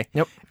 strikey guy.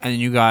 Yep. And then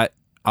you got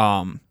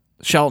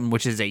Shelton,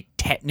 which is a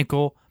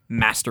technical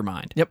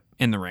mastermind. Yep.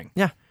 In the ring.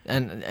 Yeah,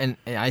 and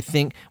I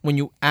think when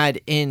you add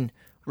in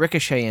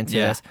Ricochet into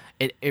this,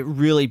 it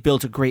really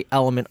builds a great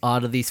element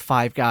out of these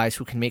 5 guys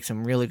who can make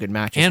some really good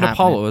matches and happen.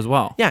 Apollo as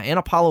well. Yeah, and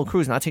Apollo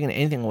Crews. Not taking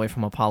anything away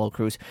from Apollo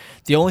Crews.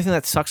 The only thing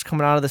that sucks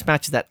coming out of this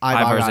match is that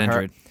Ivar's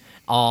injured.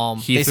 Hurt.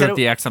 He threw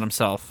the X on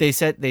himself. They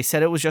said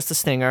it was just a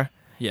stinger.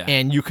 Yeah.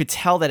 And you could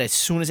tell that as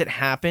soon as it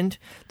happened,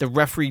 the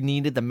referee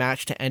needed the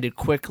match to end it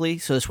quickly,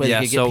 so this way they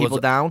could get people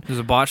down. It was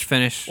a botch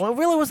finish. Well, it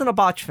really wasn't a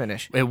botch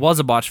finish. It was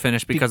a botch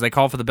finish because they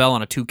called for the bell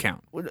on a 2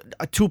 count.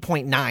 A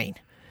 2.9.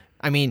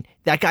 I mean,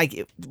 that guy,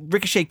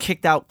 Ricochet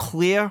kicked out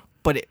clear,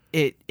 but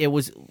it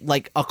was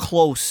like a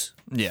close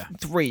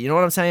 3. You know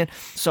what I'm saying?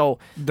 So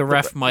the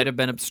ref might have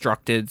been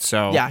obstructed.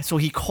 So yeah, so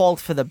he called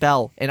for the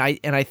bell, and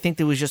I think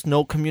there was just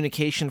no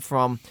communication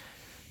from.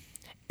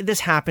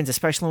 This happens,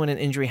 especially when an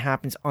injury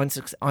happens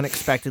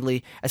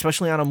unexpectedly,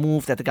 especially on a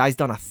move that the guy's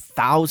done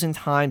 1,000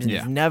 times and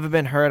he's never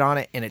been hurt on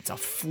it, and it's a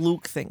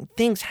fluke thing.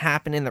 Things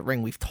happen in the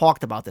ring. We've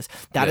talked about this.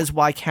 That is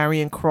why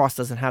Karrion Kross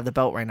doesn't have the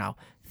belt right now.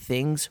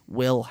 Things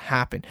will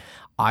happen.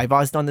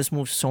 Ivar's done this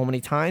move so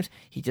many times.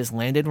 He just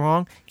landed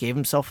wrong, gave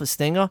himself a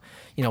stinger.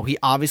 You know, he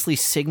obviously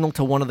signaled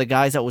to one of the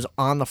guys that was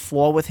on the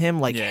floor with him,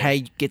 like,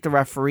 hey, get the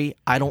referee.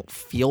 I don't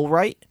feel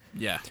right.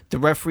 Yeah. The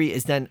referee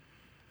is then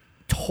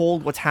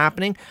told what's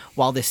happening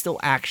while there's still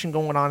action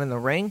going on in the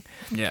ring.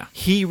 Yeah.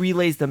 He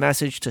relays the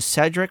message to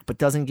Cedric but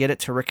doesn't get it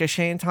to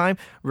Ricochet in time.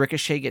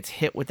 Ricochet gets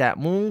hit with that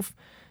move.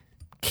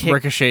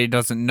 Ricochet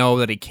doesn't know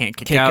that he can't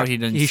kick out.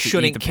 He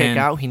shouldn't kick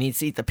out. He needs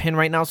to eat the pin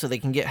right now so they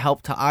can get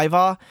help to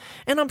Ivar.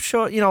 And I'm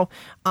sure,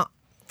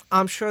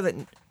 I'm sure that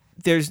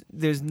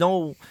there's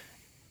no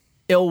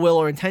ill will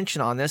or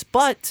intention on this,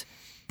 but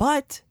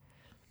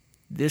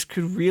this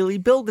could really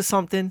build to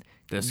something.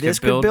 This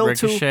could build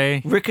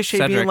Ricochet, to Ricochet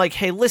Cedric. being like,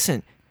 hey,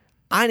 listen,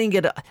 I didn't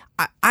get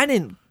I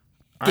didn't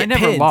get I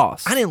never pinned.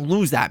 lost. I didn't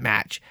lose that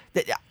match.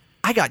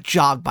 I got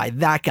jobbed by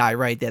that guy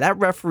right there. That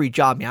referee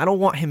jobbed me. I don't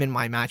want him in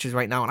my matches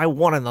right now, and I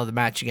want another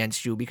match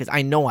against you because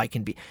I know I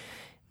can be.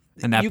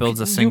 And that builds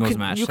a singles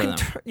match to them.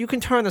 You can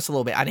turn this a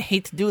little bit. I'd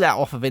hate to do that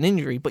off of an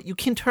injury, but you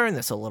can turn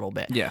this a little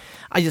bit. Yeah.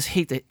 I just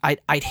hate that.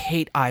 I'd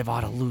hate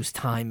Ivar to lose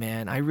time,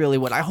 man. I really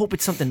would. I hope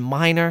it's something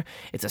minor.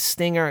 It's a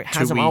stinger. It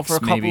has him out for a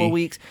couple of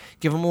weeks.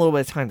 Give him a little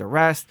bit of time to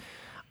rest.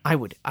 I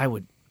would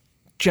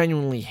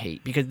genuinely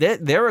hate because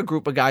they're a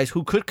group of guys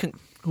who could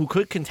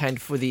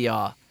contend for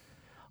the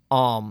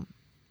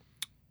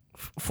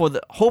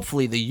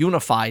hopefully the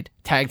unified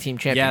tag team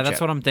championship. Yeah, that's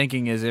what I'm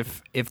thinking is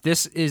if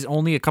this is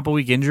only a couple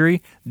week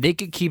injury, they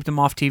could keep them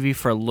off TV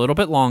for a little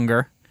bit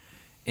longer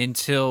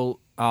until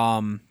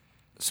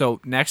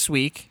so next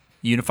week,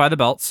 unify the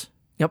belts.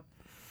 Yep.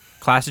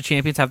 Clash of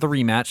Champions have the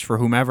rematch for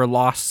whomever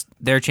lost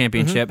their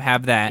championship,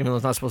 have that. Even though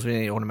it's not supposed to be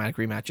any automatic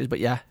rematches, but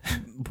yeah.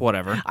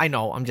 Whatever. I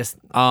know, I'm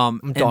dogging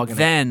and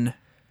then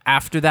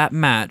after that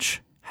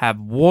match, have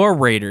War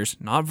Raiders,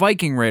 not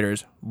Viking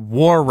Raiders,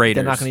 War Raiders.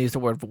 They're not going to use the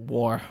word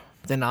war.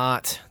 They're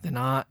not.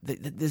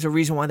 There's a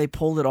reason why they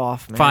pulled it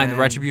off, man. Fine, the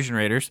Retribution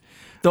Raiders.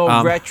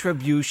 The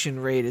Retribution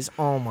Raiders.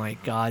 Oh my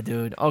god,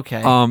 dude.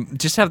 Okay.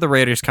 Just have the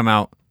Raiders come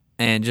out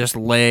and just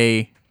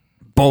lay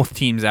both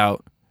teams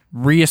out,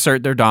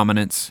 reassert their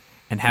dominance,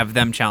 and have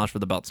them challenge for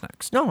the belts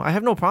next. No, I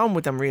have no problem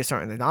with them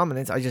reasserting their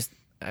dominance. I just,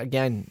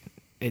 again,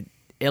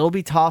 it'll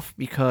be tough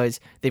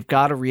because they've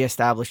got to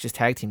reestablish this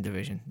tag team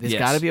division. There's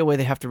got to be a way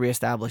they have to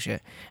reestablish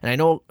it. And I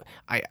know,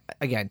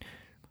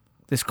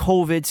 this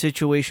COVID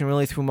situation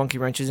really threw monkey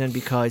wrenches in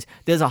because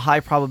there's a high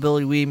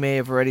probability we may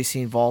have already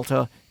seen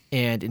Volta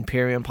and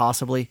Imperium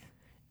possibly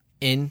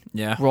in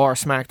Raw or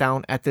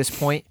SmackDown at this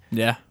point.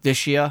 Yeah.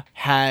 This year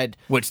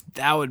which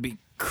that would be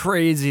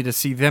crazy to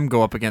see them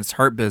go up against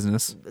Hurt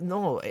Business.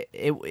 No, I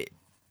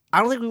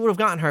don't think we would have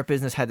gotten Hurt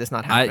Business had this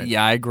not happened.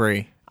 I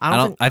agree.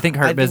 I think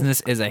Hurt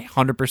Business is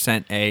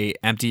 100% a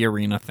empty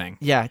arena thing.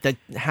 Yeah, that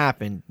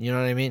happened. You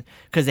know what I mean?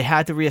 Because they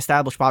had to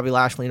reestablish Bobby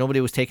Lashley. Nobody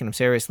was taking him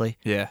seriously.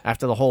 Yeah.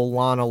 After the whole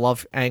Lana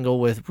love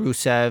angle with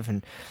Rusev,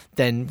 and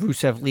then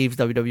Rusev leaves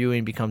WWE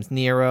and becomes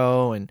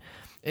Nero, and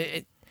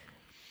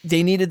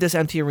they needed this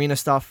empty arena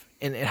stuff,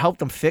 and it helped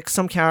them fix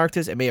some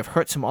characters. It may have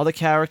hurt some other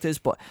characters,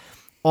 but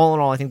all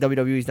in all, I think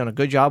WWE's done a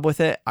good job with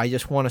it. I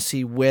just want to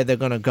see where they're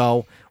going to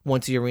go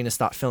once the arenas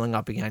start filling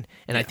up again.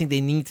 And I think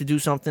they need to do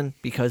something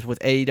because with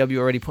AEW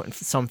already putting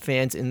some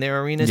fans in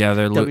their arenas,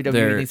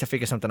 WWE needs to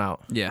figure something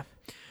out. Yeah.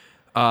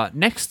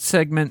 Next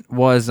segment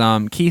was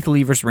Keith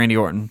Lee versus Randy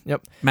Orton.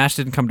 Yep. Match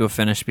didn't come to a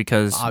finish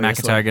because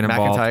Obviously, McIntyre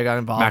got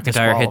involved.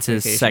 McIntyre hits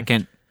his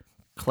second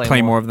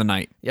Claymore of the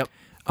night. Yep.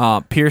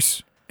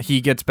 Pierce,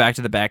 he gets back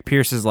to the back.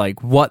 Pierce is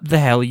like, what the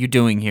hell are you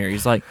doing here?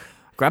 He's like,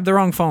 grab the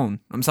wrong phone.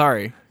 I'm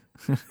sorry.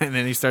 And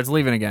then he starts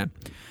leaving again.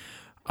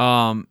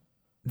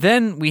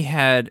 Then we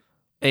had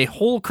a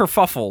whole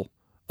kerfuffle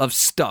of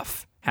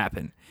stuff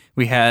happen.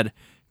 We had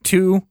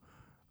 2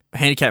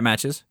 handicap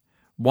matches.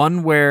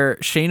 One where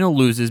Shayna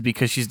loses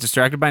because she's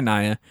distracted by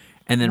Nia.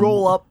 And then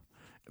roll up.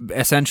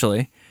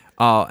 Essentially.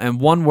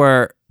 And one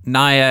where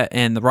Nia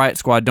and the Riot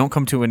Squad don't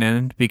come to an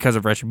end because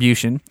of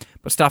Retribution.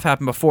 But stuff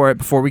happened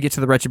before we get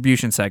to the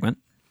Retribution segment.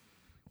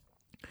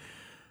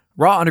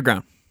 Raw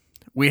Underground.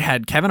 We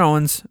had Kevin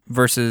Owens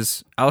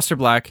versus Aleister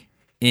Black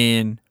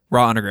in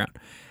Raw Underground.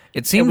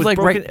 It seems like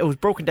it was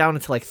broken down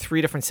into like 3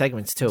 different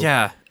segments too.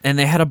 Yeah, and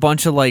they had a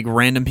bunch of like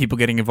random people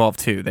getting involved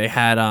too. They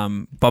had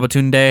Bubba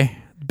Tunde,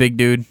 big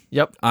dude.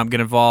 Yep.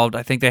 Get involved.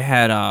 I think they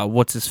had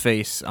what's his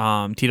face? Tito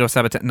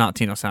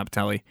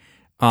Sabatelli.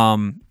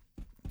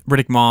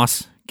 Riddick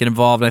Moss get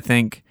involved, I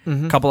think.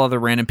 A couple other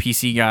random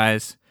PC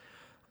guys.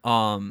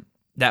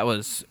 That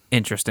was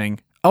interesting.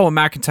 Oh, and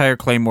McIntyre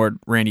Claymore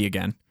Randy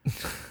again.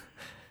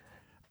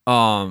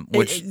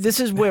 This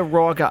is where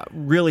Raw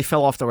really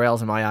fell off the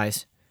rails in my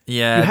eyes.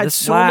 Yeah, you had this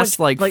so last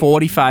much,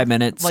 45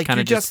 minutes. Like kind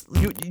of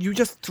you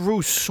just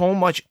threw so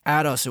much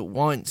at us at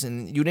once,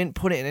 and you didn't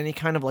put it in any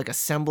kind of like a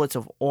semblance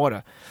of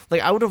order.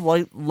 Like I would have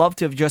loved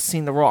to have just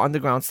seen the Raw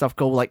Underground stuff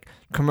go like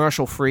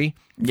commercial free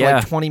for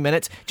like 20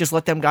 minutes. Just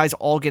let them guys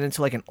all get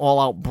into like an all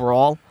out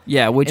brawl.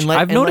 Yeah, which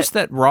I've noticed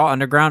that Raw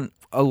Underground,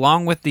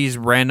 along with these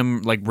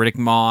random like Riddick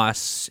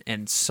Moss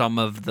and some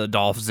of the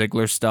Dolph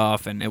Ziggler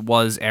stuff, and it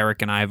was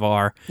Eric and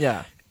Ivar.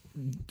 Yeah.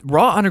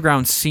 Raw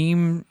Underground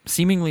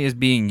seemingly is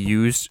being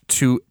used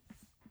to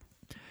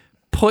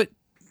put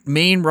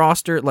main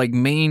roster, like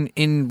main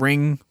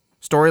in-ring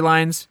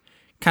storylines,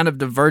 kind of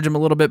diverge them a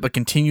little bit, but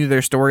continue their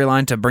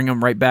storyline to bring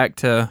them right back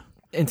to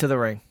into the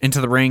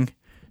ring.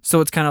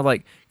 So it's kind of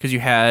like, because you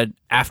had,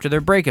 after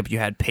their breakup, you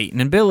had Peyton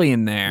and Billy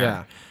in there.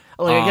 Yeah.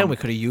 again, we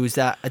could have used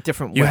that a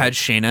different way. You had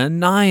Shayna and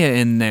Nia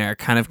in there,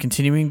 kind of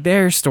continuing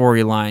their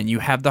storyline. You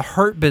have the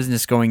Hurt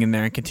Business going in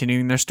there and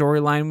continuing their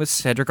storyline with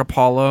Cedric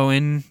Apollo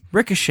and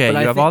Ricochet.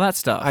 But You have all that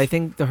stuff. I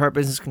think the Hurt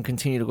Business can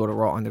continue to go to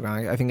Raw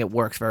Underground. I think it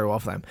works very well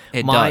for them.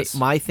 It does.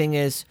 My thing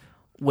is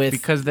with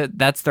because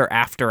that's their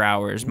after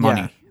hours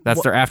money. Yeah.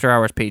 That's their after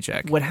hours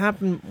paycheck. What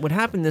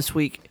happened this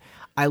week,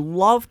 I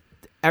loved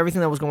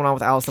everything that was going on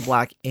with Aleister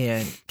Black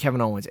and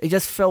Kevin Owens. It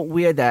just felt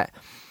weird that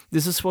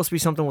this is supposed to be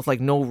something with like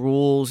no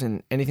rules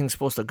and anything's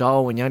supposed to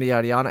go and yada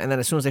yada yada. And then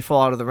as soon as they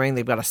fall out of the ring,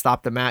 they've got to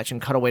stop the match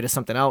and cut away to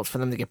something else for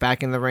them to get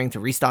back in the ring,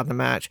 to restart the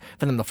match,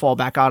 for them to fall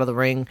back out of the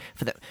ring.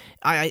 For them,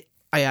 I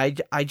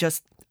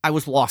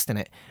was lost in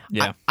it.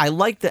 Yeah. I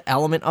like the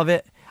element of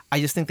it. I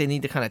just think they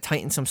need to kind of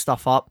tighten some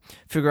stuff up,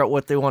 figure out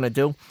what they want to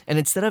do, and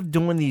instead of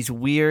doing these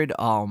weird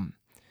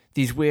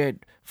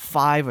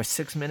 5 or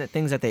 6 minute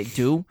things that they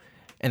do,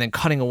 and then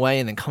cutting away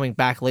and then coming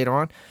back later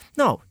on,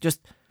 no, just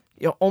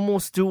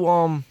almost do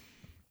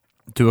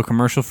a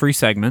commercial free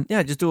segment.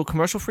 Yeah, just do a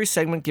commercial free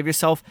segment. Give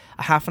yourself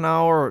a half an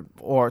hour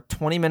or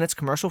 20 minutes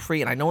commercial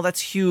free, and I know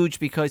that's huge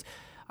because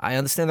I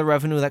understand the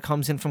revenue that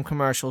comes in from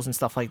commercials and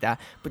stuff like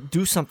that. But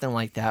do something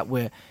like that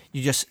where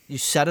you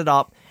set it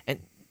up and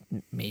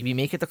maybe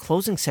make it the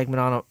closing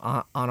segment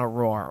on a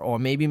Raw, or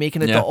maybe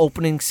making it the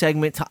opening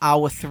segment to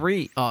hour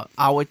 3,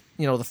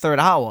 the third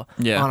hour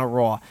on a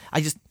Raw.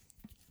 I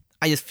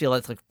just feel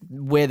that's like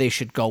where they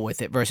should go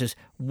with it versus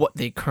what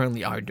they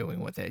currently are doing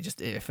with it.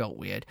 It felt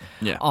weird.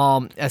 Yeah.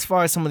 As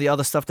far as some of the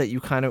other stuff that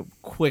you kind of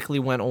quickly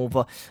went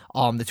over,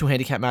 the 2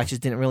 handicap matches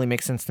didn't really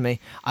make sense to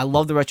me. I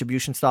love the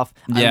Retribution stuff.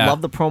 Yeah. I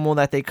love the promo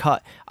that they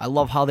cut. I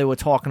love how they were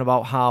talking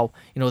about how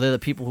they're the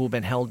people who've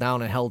been held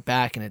down and held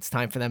back, and it's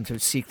time for them to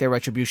seek their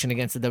retribution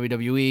against the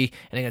WWE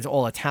and against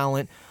all the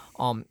talent.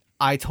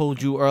 I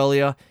told you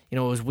earlier, it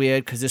was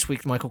weird because this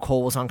week Michael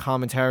Cole was on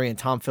commentary and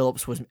Tom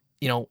Phillips was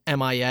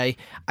MIA.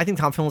 I think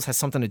Tom Phillips has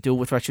something to do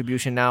with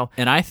Retribution now.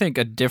 And I think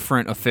a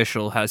different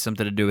official has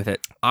something to do with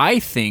it. I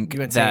think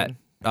that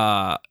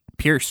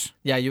Pierce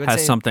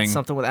has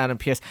something with Adam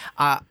Pierce.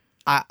 I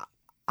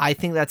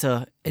think that's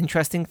a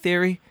interesting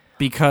theory.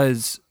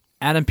 Because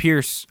Adam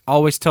Pierce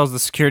always tells the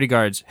security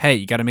guards, hey,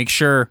 you got to make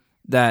sure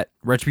that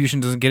Retribution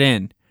doesn't get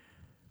in.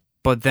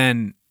 But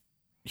then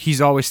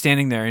he's always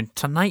standing there. And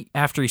tonight,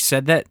 after he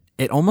said that,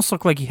 it almost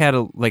looked like he had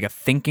a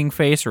thinking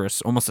face or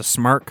almost a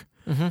smirk.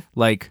 Mm-hmm.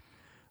 Like,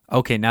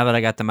 okay, now that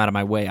I got them out of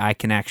my way, I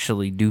can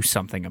actually do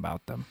something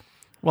about them.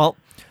 Well,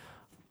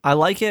 I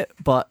like it,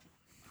 but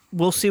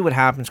we'll see what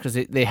happens because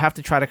they have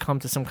to try to come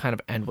to some kind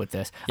of end with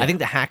this. Yeah. I think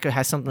the hacker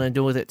has something to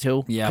do with it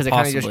too. Yeah, because it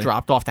kind of just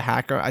dropped off the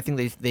hacker. I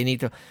think they need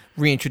to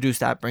reintroduce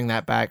that, bring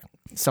that back,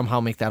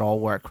 somehow make that all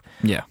work.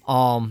 Yeah.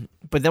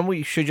 But then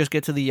we should just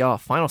get to the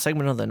final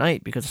segment of the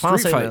night because the final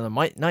segment of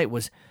the night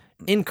was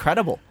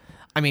incredible.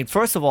 I mean,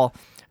 first of all,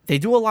 they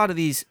do a lot of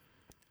these.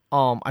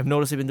 I've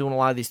noticed they've been doing a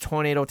lot of these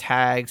tornado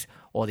tags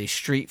or these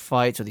street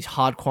fights or these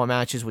hardcore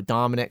matches with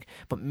Dominic.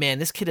 But man,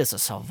 this kid is a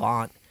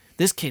savant.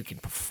 This kid can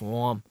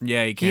perform.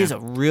 Yeah, he can. He is a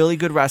really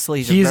good wrestler.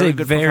 He's a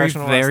very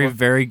very,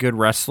 very good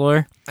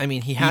wrestler. I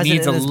mean, he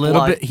needs a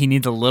little bit. He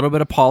needs a little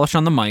bit of polish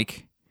on the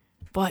mic.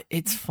 But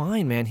it's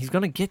fine, man. He's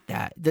gonna get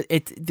that.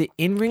 The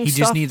in-ring stuff. He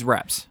just needs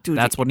reps. Dude,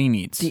 that's what he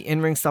needs. The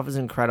in-ring stuff is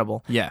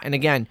incredible. Yeah. And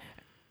again,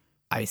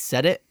 I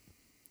said it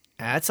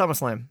at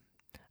SummerSlam.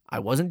 I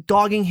wasn't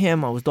dogging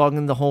him. I was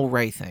dogging the whole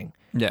Ray thing.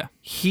 Yeah.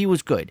 He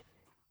was good.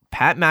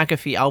 Pat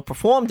McAfee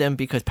outperformed him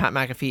because Pat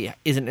McAfee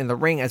isn't in the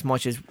ring as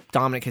much as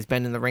Dominic has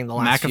been in the ring the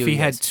last few years. McAfee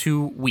had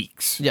 2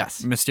 weeks.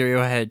 Yes.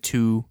 Mysterio had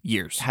 2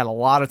 years. Had a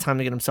lot of time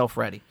to get himself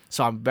ready.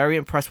 So I'm very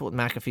impressed with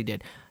what McAfee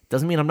did.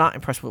 Doesn't mean I'm not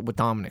impressed with what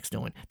Dominic's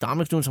doing.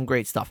 Dominic's doing some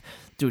great stuff.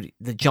 Dude,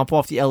 the jump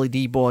off the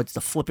LED boards,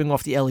 the flipping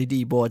off the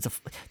LED boards,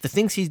 the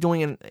things he's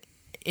doing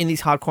in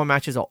these hardcore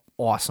matches are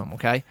awesome,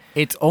 okay?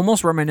 It's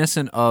almost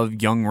reminiscent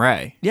of Young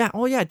Ray. Yeah,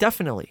 oh yeah,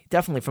 definitely.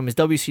 Definitely from his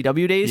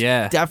WCW days.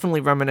 Yeah.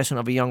 Definitely reminiscent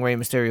of a Young Ray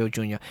Mysterio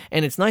Jr.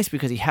 And it's nice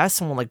because he has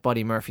someone like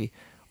Buddy Murphy,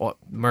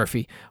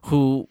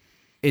 who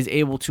is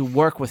able to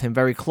work with him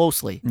very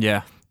closely.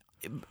 Yeah.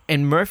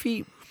 And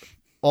Murphy,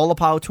 all the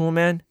power to him,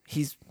 man.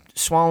 He's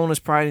swallowing his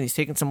pride and he's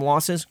taking some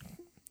losses.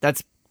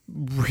 That's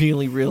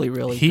really, really,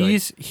 really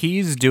good.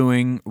 He's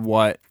doing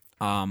what,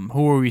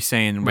 who were we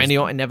saying? Randy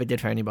Orton never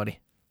did for anybody.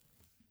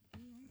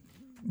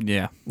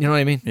 Yeah. You know what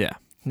I mean? Yeah.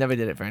 Never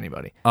did it for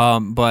anybody.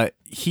 But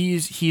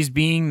he's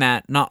being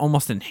that, not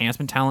almost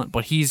enhancement talent,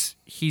 but he's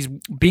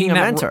being a that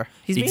mentor.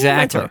 He's exactly. being a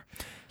mentor.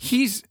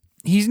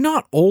 He's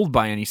not old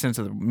by any sense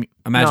of the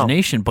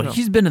imagination, but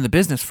he's been in the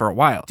business for a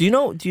while. Do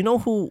you know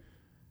who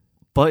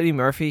Buddy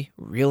Murphy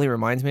really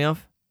reminds me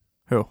of?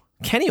 Who?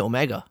 Kenny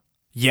Omega.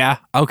 Yeah,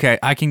 okay,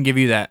 I can give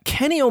you that.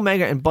 Kenny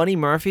Omega and Buddy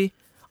Murphy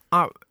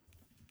are,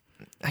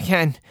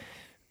 again,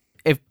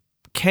 if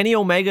Kenny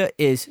Omega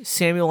is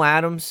Samuel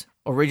Adams'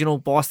 original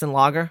Boston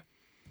Lager,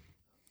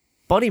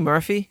 Buddy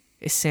Murphy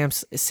is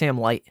Sam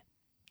Light.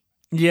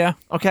 Yeah.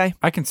 Okay?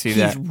 I can see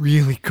that. He's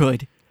really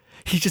good.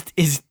 He just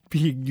isn't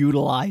being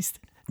utilized.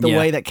 the Yeah.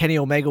 way that Kenny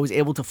Omega was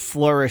able to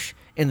flourish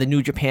in the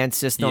New Japan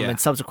system Yeah. and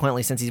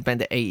subsequently since he's been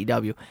to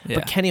AEW. Yeah.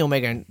 But Kenny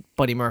Omega and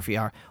Buddy Murphy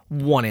are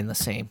one in the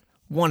same.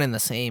 One in the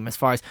same as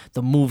far as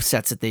the move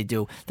sets that they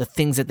do, the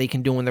things that they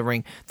can do in the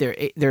ring,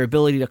 their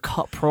ability to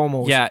cut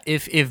promos. Yeah,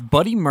 if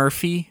Buddy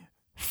Murphy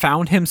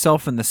found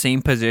himself in the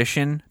same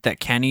position that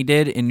Kenny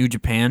did in New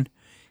Japan,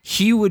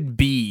 he would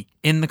be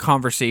in the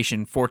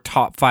conversation for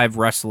top 5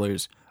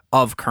 wrestlers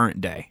of current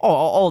day. Oh,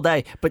 all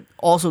day. But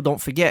also don't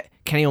forget,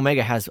 Kenny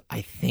Omega has,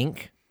 I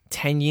think,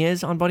 10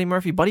 years on Buddy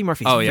Murphy. Buddy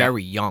Murphy's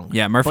very young.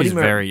 Yeah, Murphy's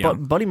very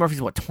young. Buddy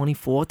Murphy's what,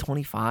 24,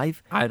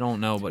 25? I don't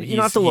know, but You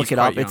don't have to look it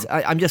up. It's.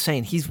 I'm just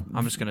saying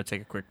I'm just gonna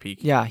take a quick peek.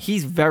 yeah,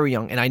 he's very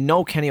young, and I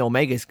know Kenny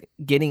Omega's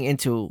getting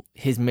into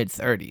his mid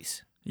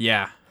 30s.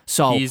 Yeah.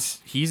 So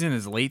he's in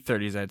his late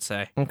 30s, I'd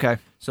say. okay.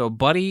 So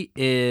Buddy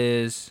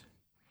is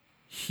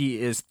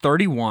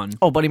 31.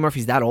 Oh, Buddy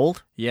Murphy's that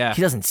old? Yeah.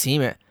 He doesn't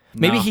seem it.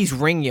 Maybe No. he's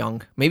ring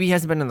young. Maybe he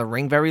hasn't been in the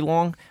ring very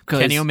long.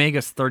 Kenny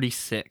Omega's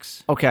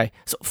 36. Okay,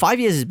 so 5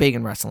 years is big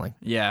in wrestling.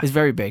 Yeah. It's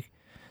very big.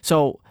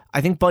 So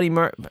I think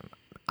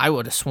I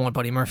would have sworn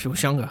Buddy Murphy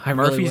was younger.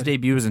 Murphy's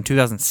debut was in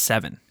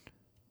 2007.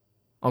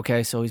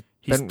 Okay, so he's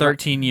been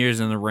 13 years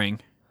in the ring.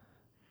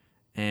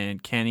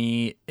 And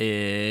Kenny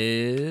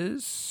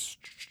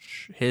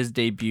his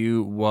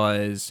debut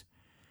was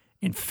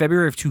in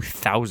February of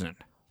 2000.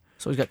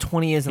 So he's got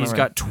 20 years in He's the ring.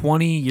 got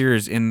 20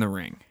 years in the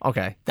ring.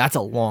 Okay, that's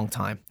a long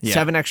time. Yeah.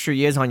 7 extra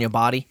years on your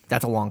body,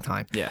 that's a long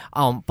time. Yeah.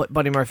 But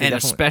Buddy Murphy And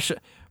definitely,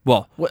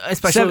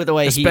 especially with the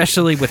way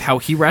especially with how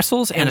he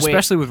wrestles and where-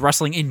 especially with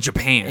wrestling in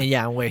Japan.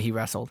 and where he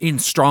wrestled. In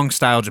strong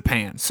style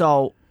Japan.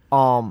 So,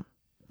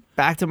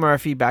 back to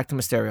Murphy, back to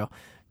Mysterio.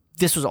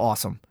 This was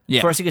awesome.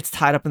 Yeah. First, he gets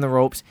tied up in the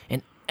ropes,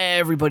 and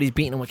everybody's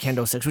beating him with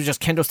kendo sticks. It was just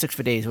kendo sticks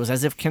for days. It was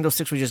as if kendo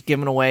sticks were just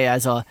given away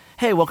as a,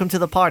 hey, welcome to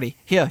the party.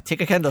 Here, take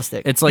a kendo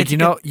stick. It's like, you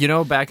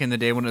know, back in the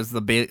day when it was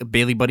the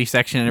Bailey Buddy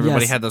section and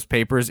everybody Yes. had those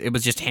papers, it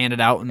was just handed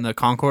out in the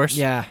concourse.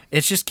 Yeah.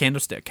 It's just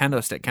candlestick,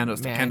 candlestick,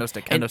 candlestick, Man.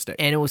 candlestick, And- candlestick.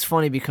 And it was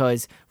funny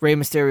because Rey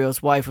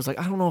Mysterio's wife was like,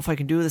 I don't know if I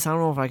can do this. I don't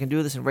know if I can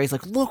do this. And Rey's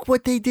like, look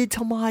what they did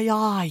to my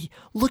eye.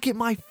 Look at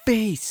my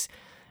face.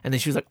 And then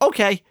she was like,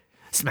 okay.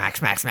 Smack,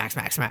 smack, smack,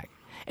 smack, smack.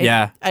 And,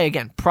 Yeah. hey,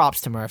 again, props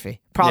to Murphy.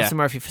 Props Yeah. to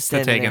Murphy for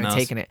standing there and those.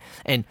 taking it.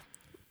 And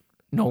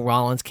no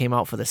Rollins came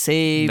out for the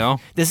save. No.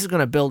 This is going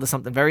to build to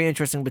something very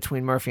interesting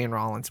between Murphy and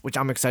Rollins, which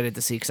I'm excited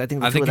to see because I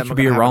think the two it of them could are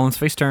be gonna a have Rollins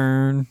face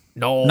turn.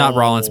 No, Not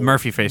Rollins,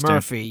 Murphy face turn.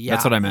 Murphy, yeah.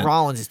 That's what I meant.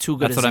 Rollins is too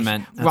good That's as what a I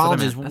meant. That's Rollins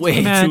what I is meant. way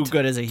That's what I too meant.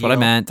 good as a heel. That's what I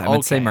meant. I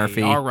meant to say Okay,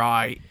 Murphy. All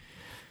right.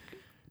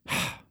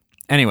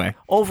 Anyway,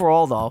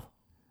 Overall, though,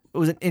 it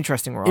was an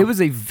interesting Raw. it was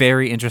a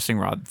very interesting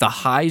Raw. The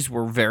highs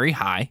were very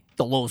high.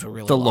 the lows were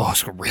really The low.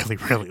 lows were really,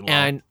 really low.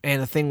 And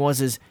the thing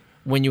is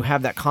when you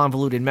have that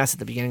convoluted mess at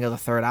the beginning of the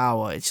third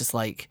hour, it's just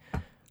like,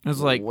 it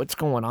was like, what's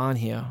going on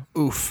here?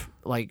 oof.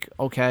 Like,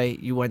 okay,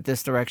 you went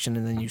this direction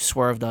and then you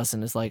swerved us,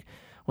 and it's like,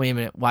 wait a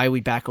minute, why are we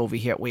back over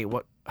here? Wait,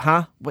 what?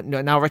 Huh? What?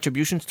 Now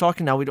Retribution's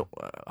talking. Now we don't.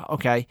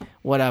 Okay,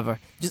 whatever.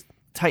 Just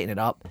tighten it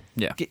up.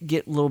 Yeah.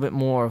 Get a little bit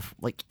more of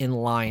like in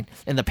line.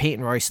 And the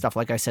Peyton Royce stuff,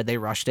 like I said, they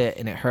rushed it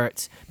and it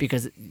hurts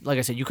because, like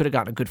I said, you could have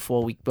gotten a good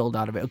 4-week build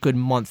out of it, a good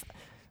month.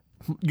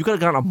 You could have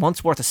gotten a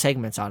month's worth of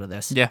segments out of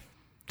this. Yeah,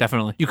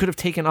 definitely. You could have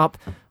taken up,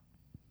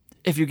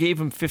 if you gave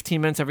them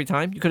 15 minutes every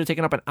time, you could have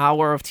taken up an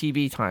hour of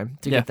TV time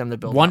to get them to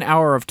build. 1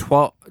 hour of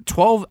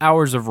 12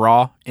 hours of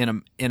Raw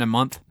in a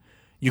month.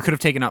 You could have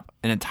taken up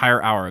an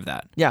entire hour of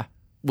that. Yeah,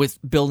 with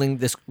building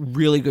this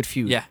really good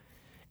feud. Yeah.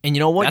 And you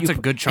know what? That's a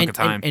good chunk of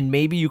time. And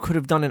maybe you could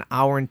have done an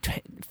hour and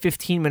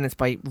 15 minutes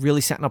by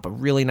really setting up a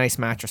really nice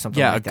match or something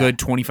Yeah, like a that. good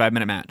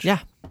 25-minute match. Yeah.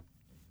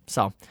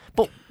 So,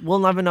 but we'll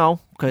never know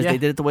because Yeah. they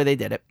did it the way they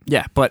did it.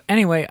 Yeah, but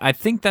anyway, I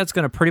think that's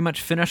going to pretty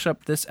much finish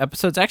up this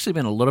episode. It's actually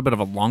been a little bit of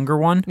a longer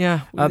one.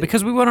 Yeah.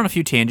 Because we went on a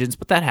few tangents,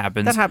 but that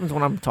happens. That happens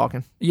when I'm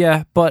talking.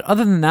 Yeah, but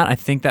other than that, I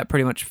think that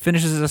pretty much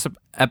finishes this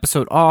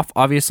episode off.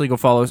 Obviously, go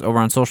follow us over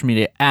on social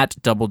media at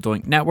Double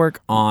Doink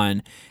Network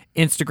on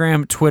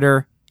Instagram,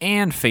 Twitter,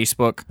 and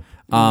Facebook.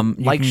 You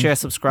Like, can share,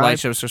 subscribe. Like,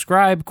 share,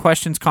 subscribe.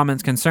 Questions,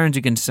 comments, concerns,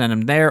 you can send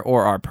them there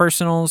or our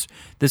personals.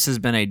 This has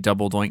been a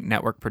Double Doink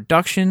Network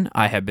production.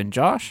 I have been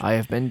Josh, I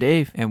have been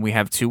Dave. and we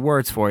have 2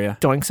 words for you.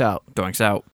 Doinks out. Doinks out.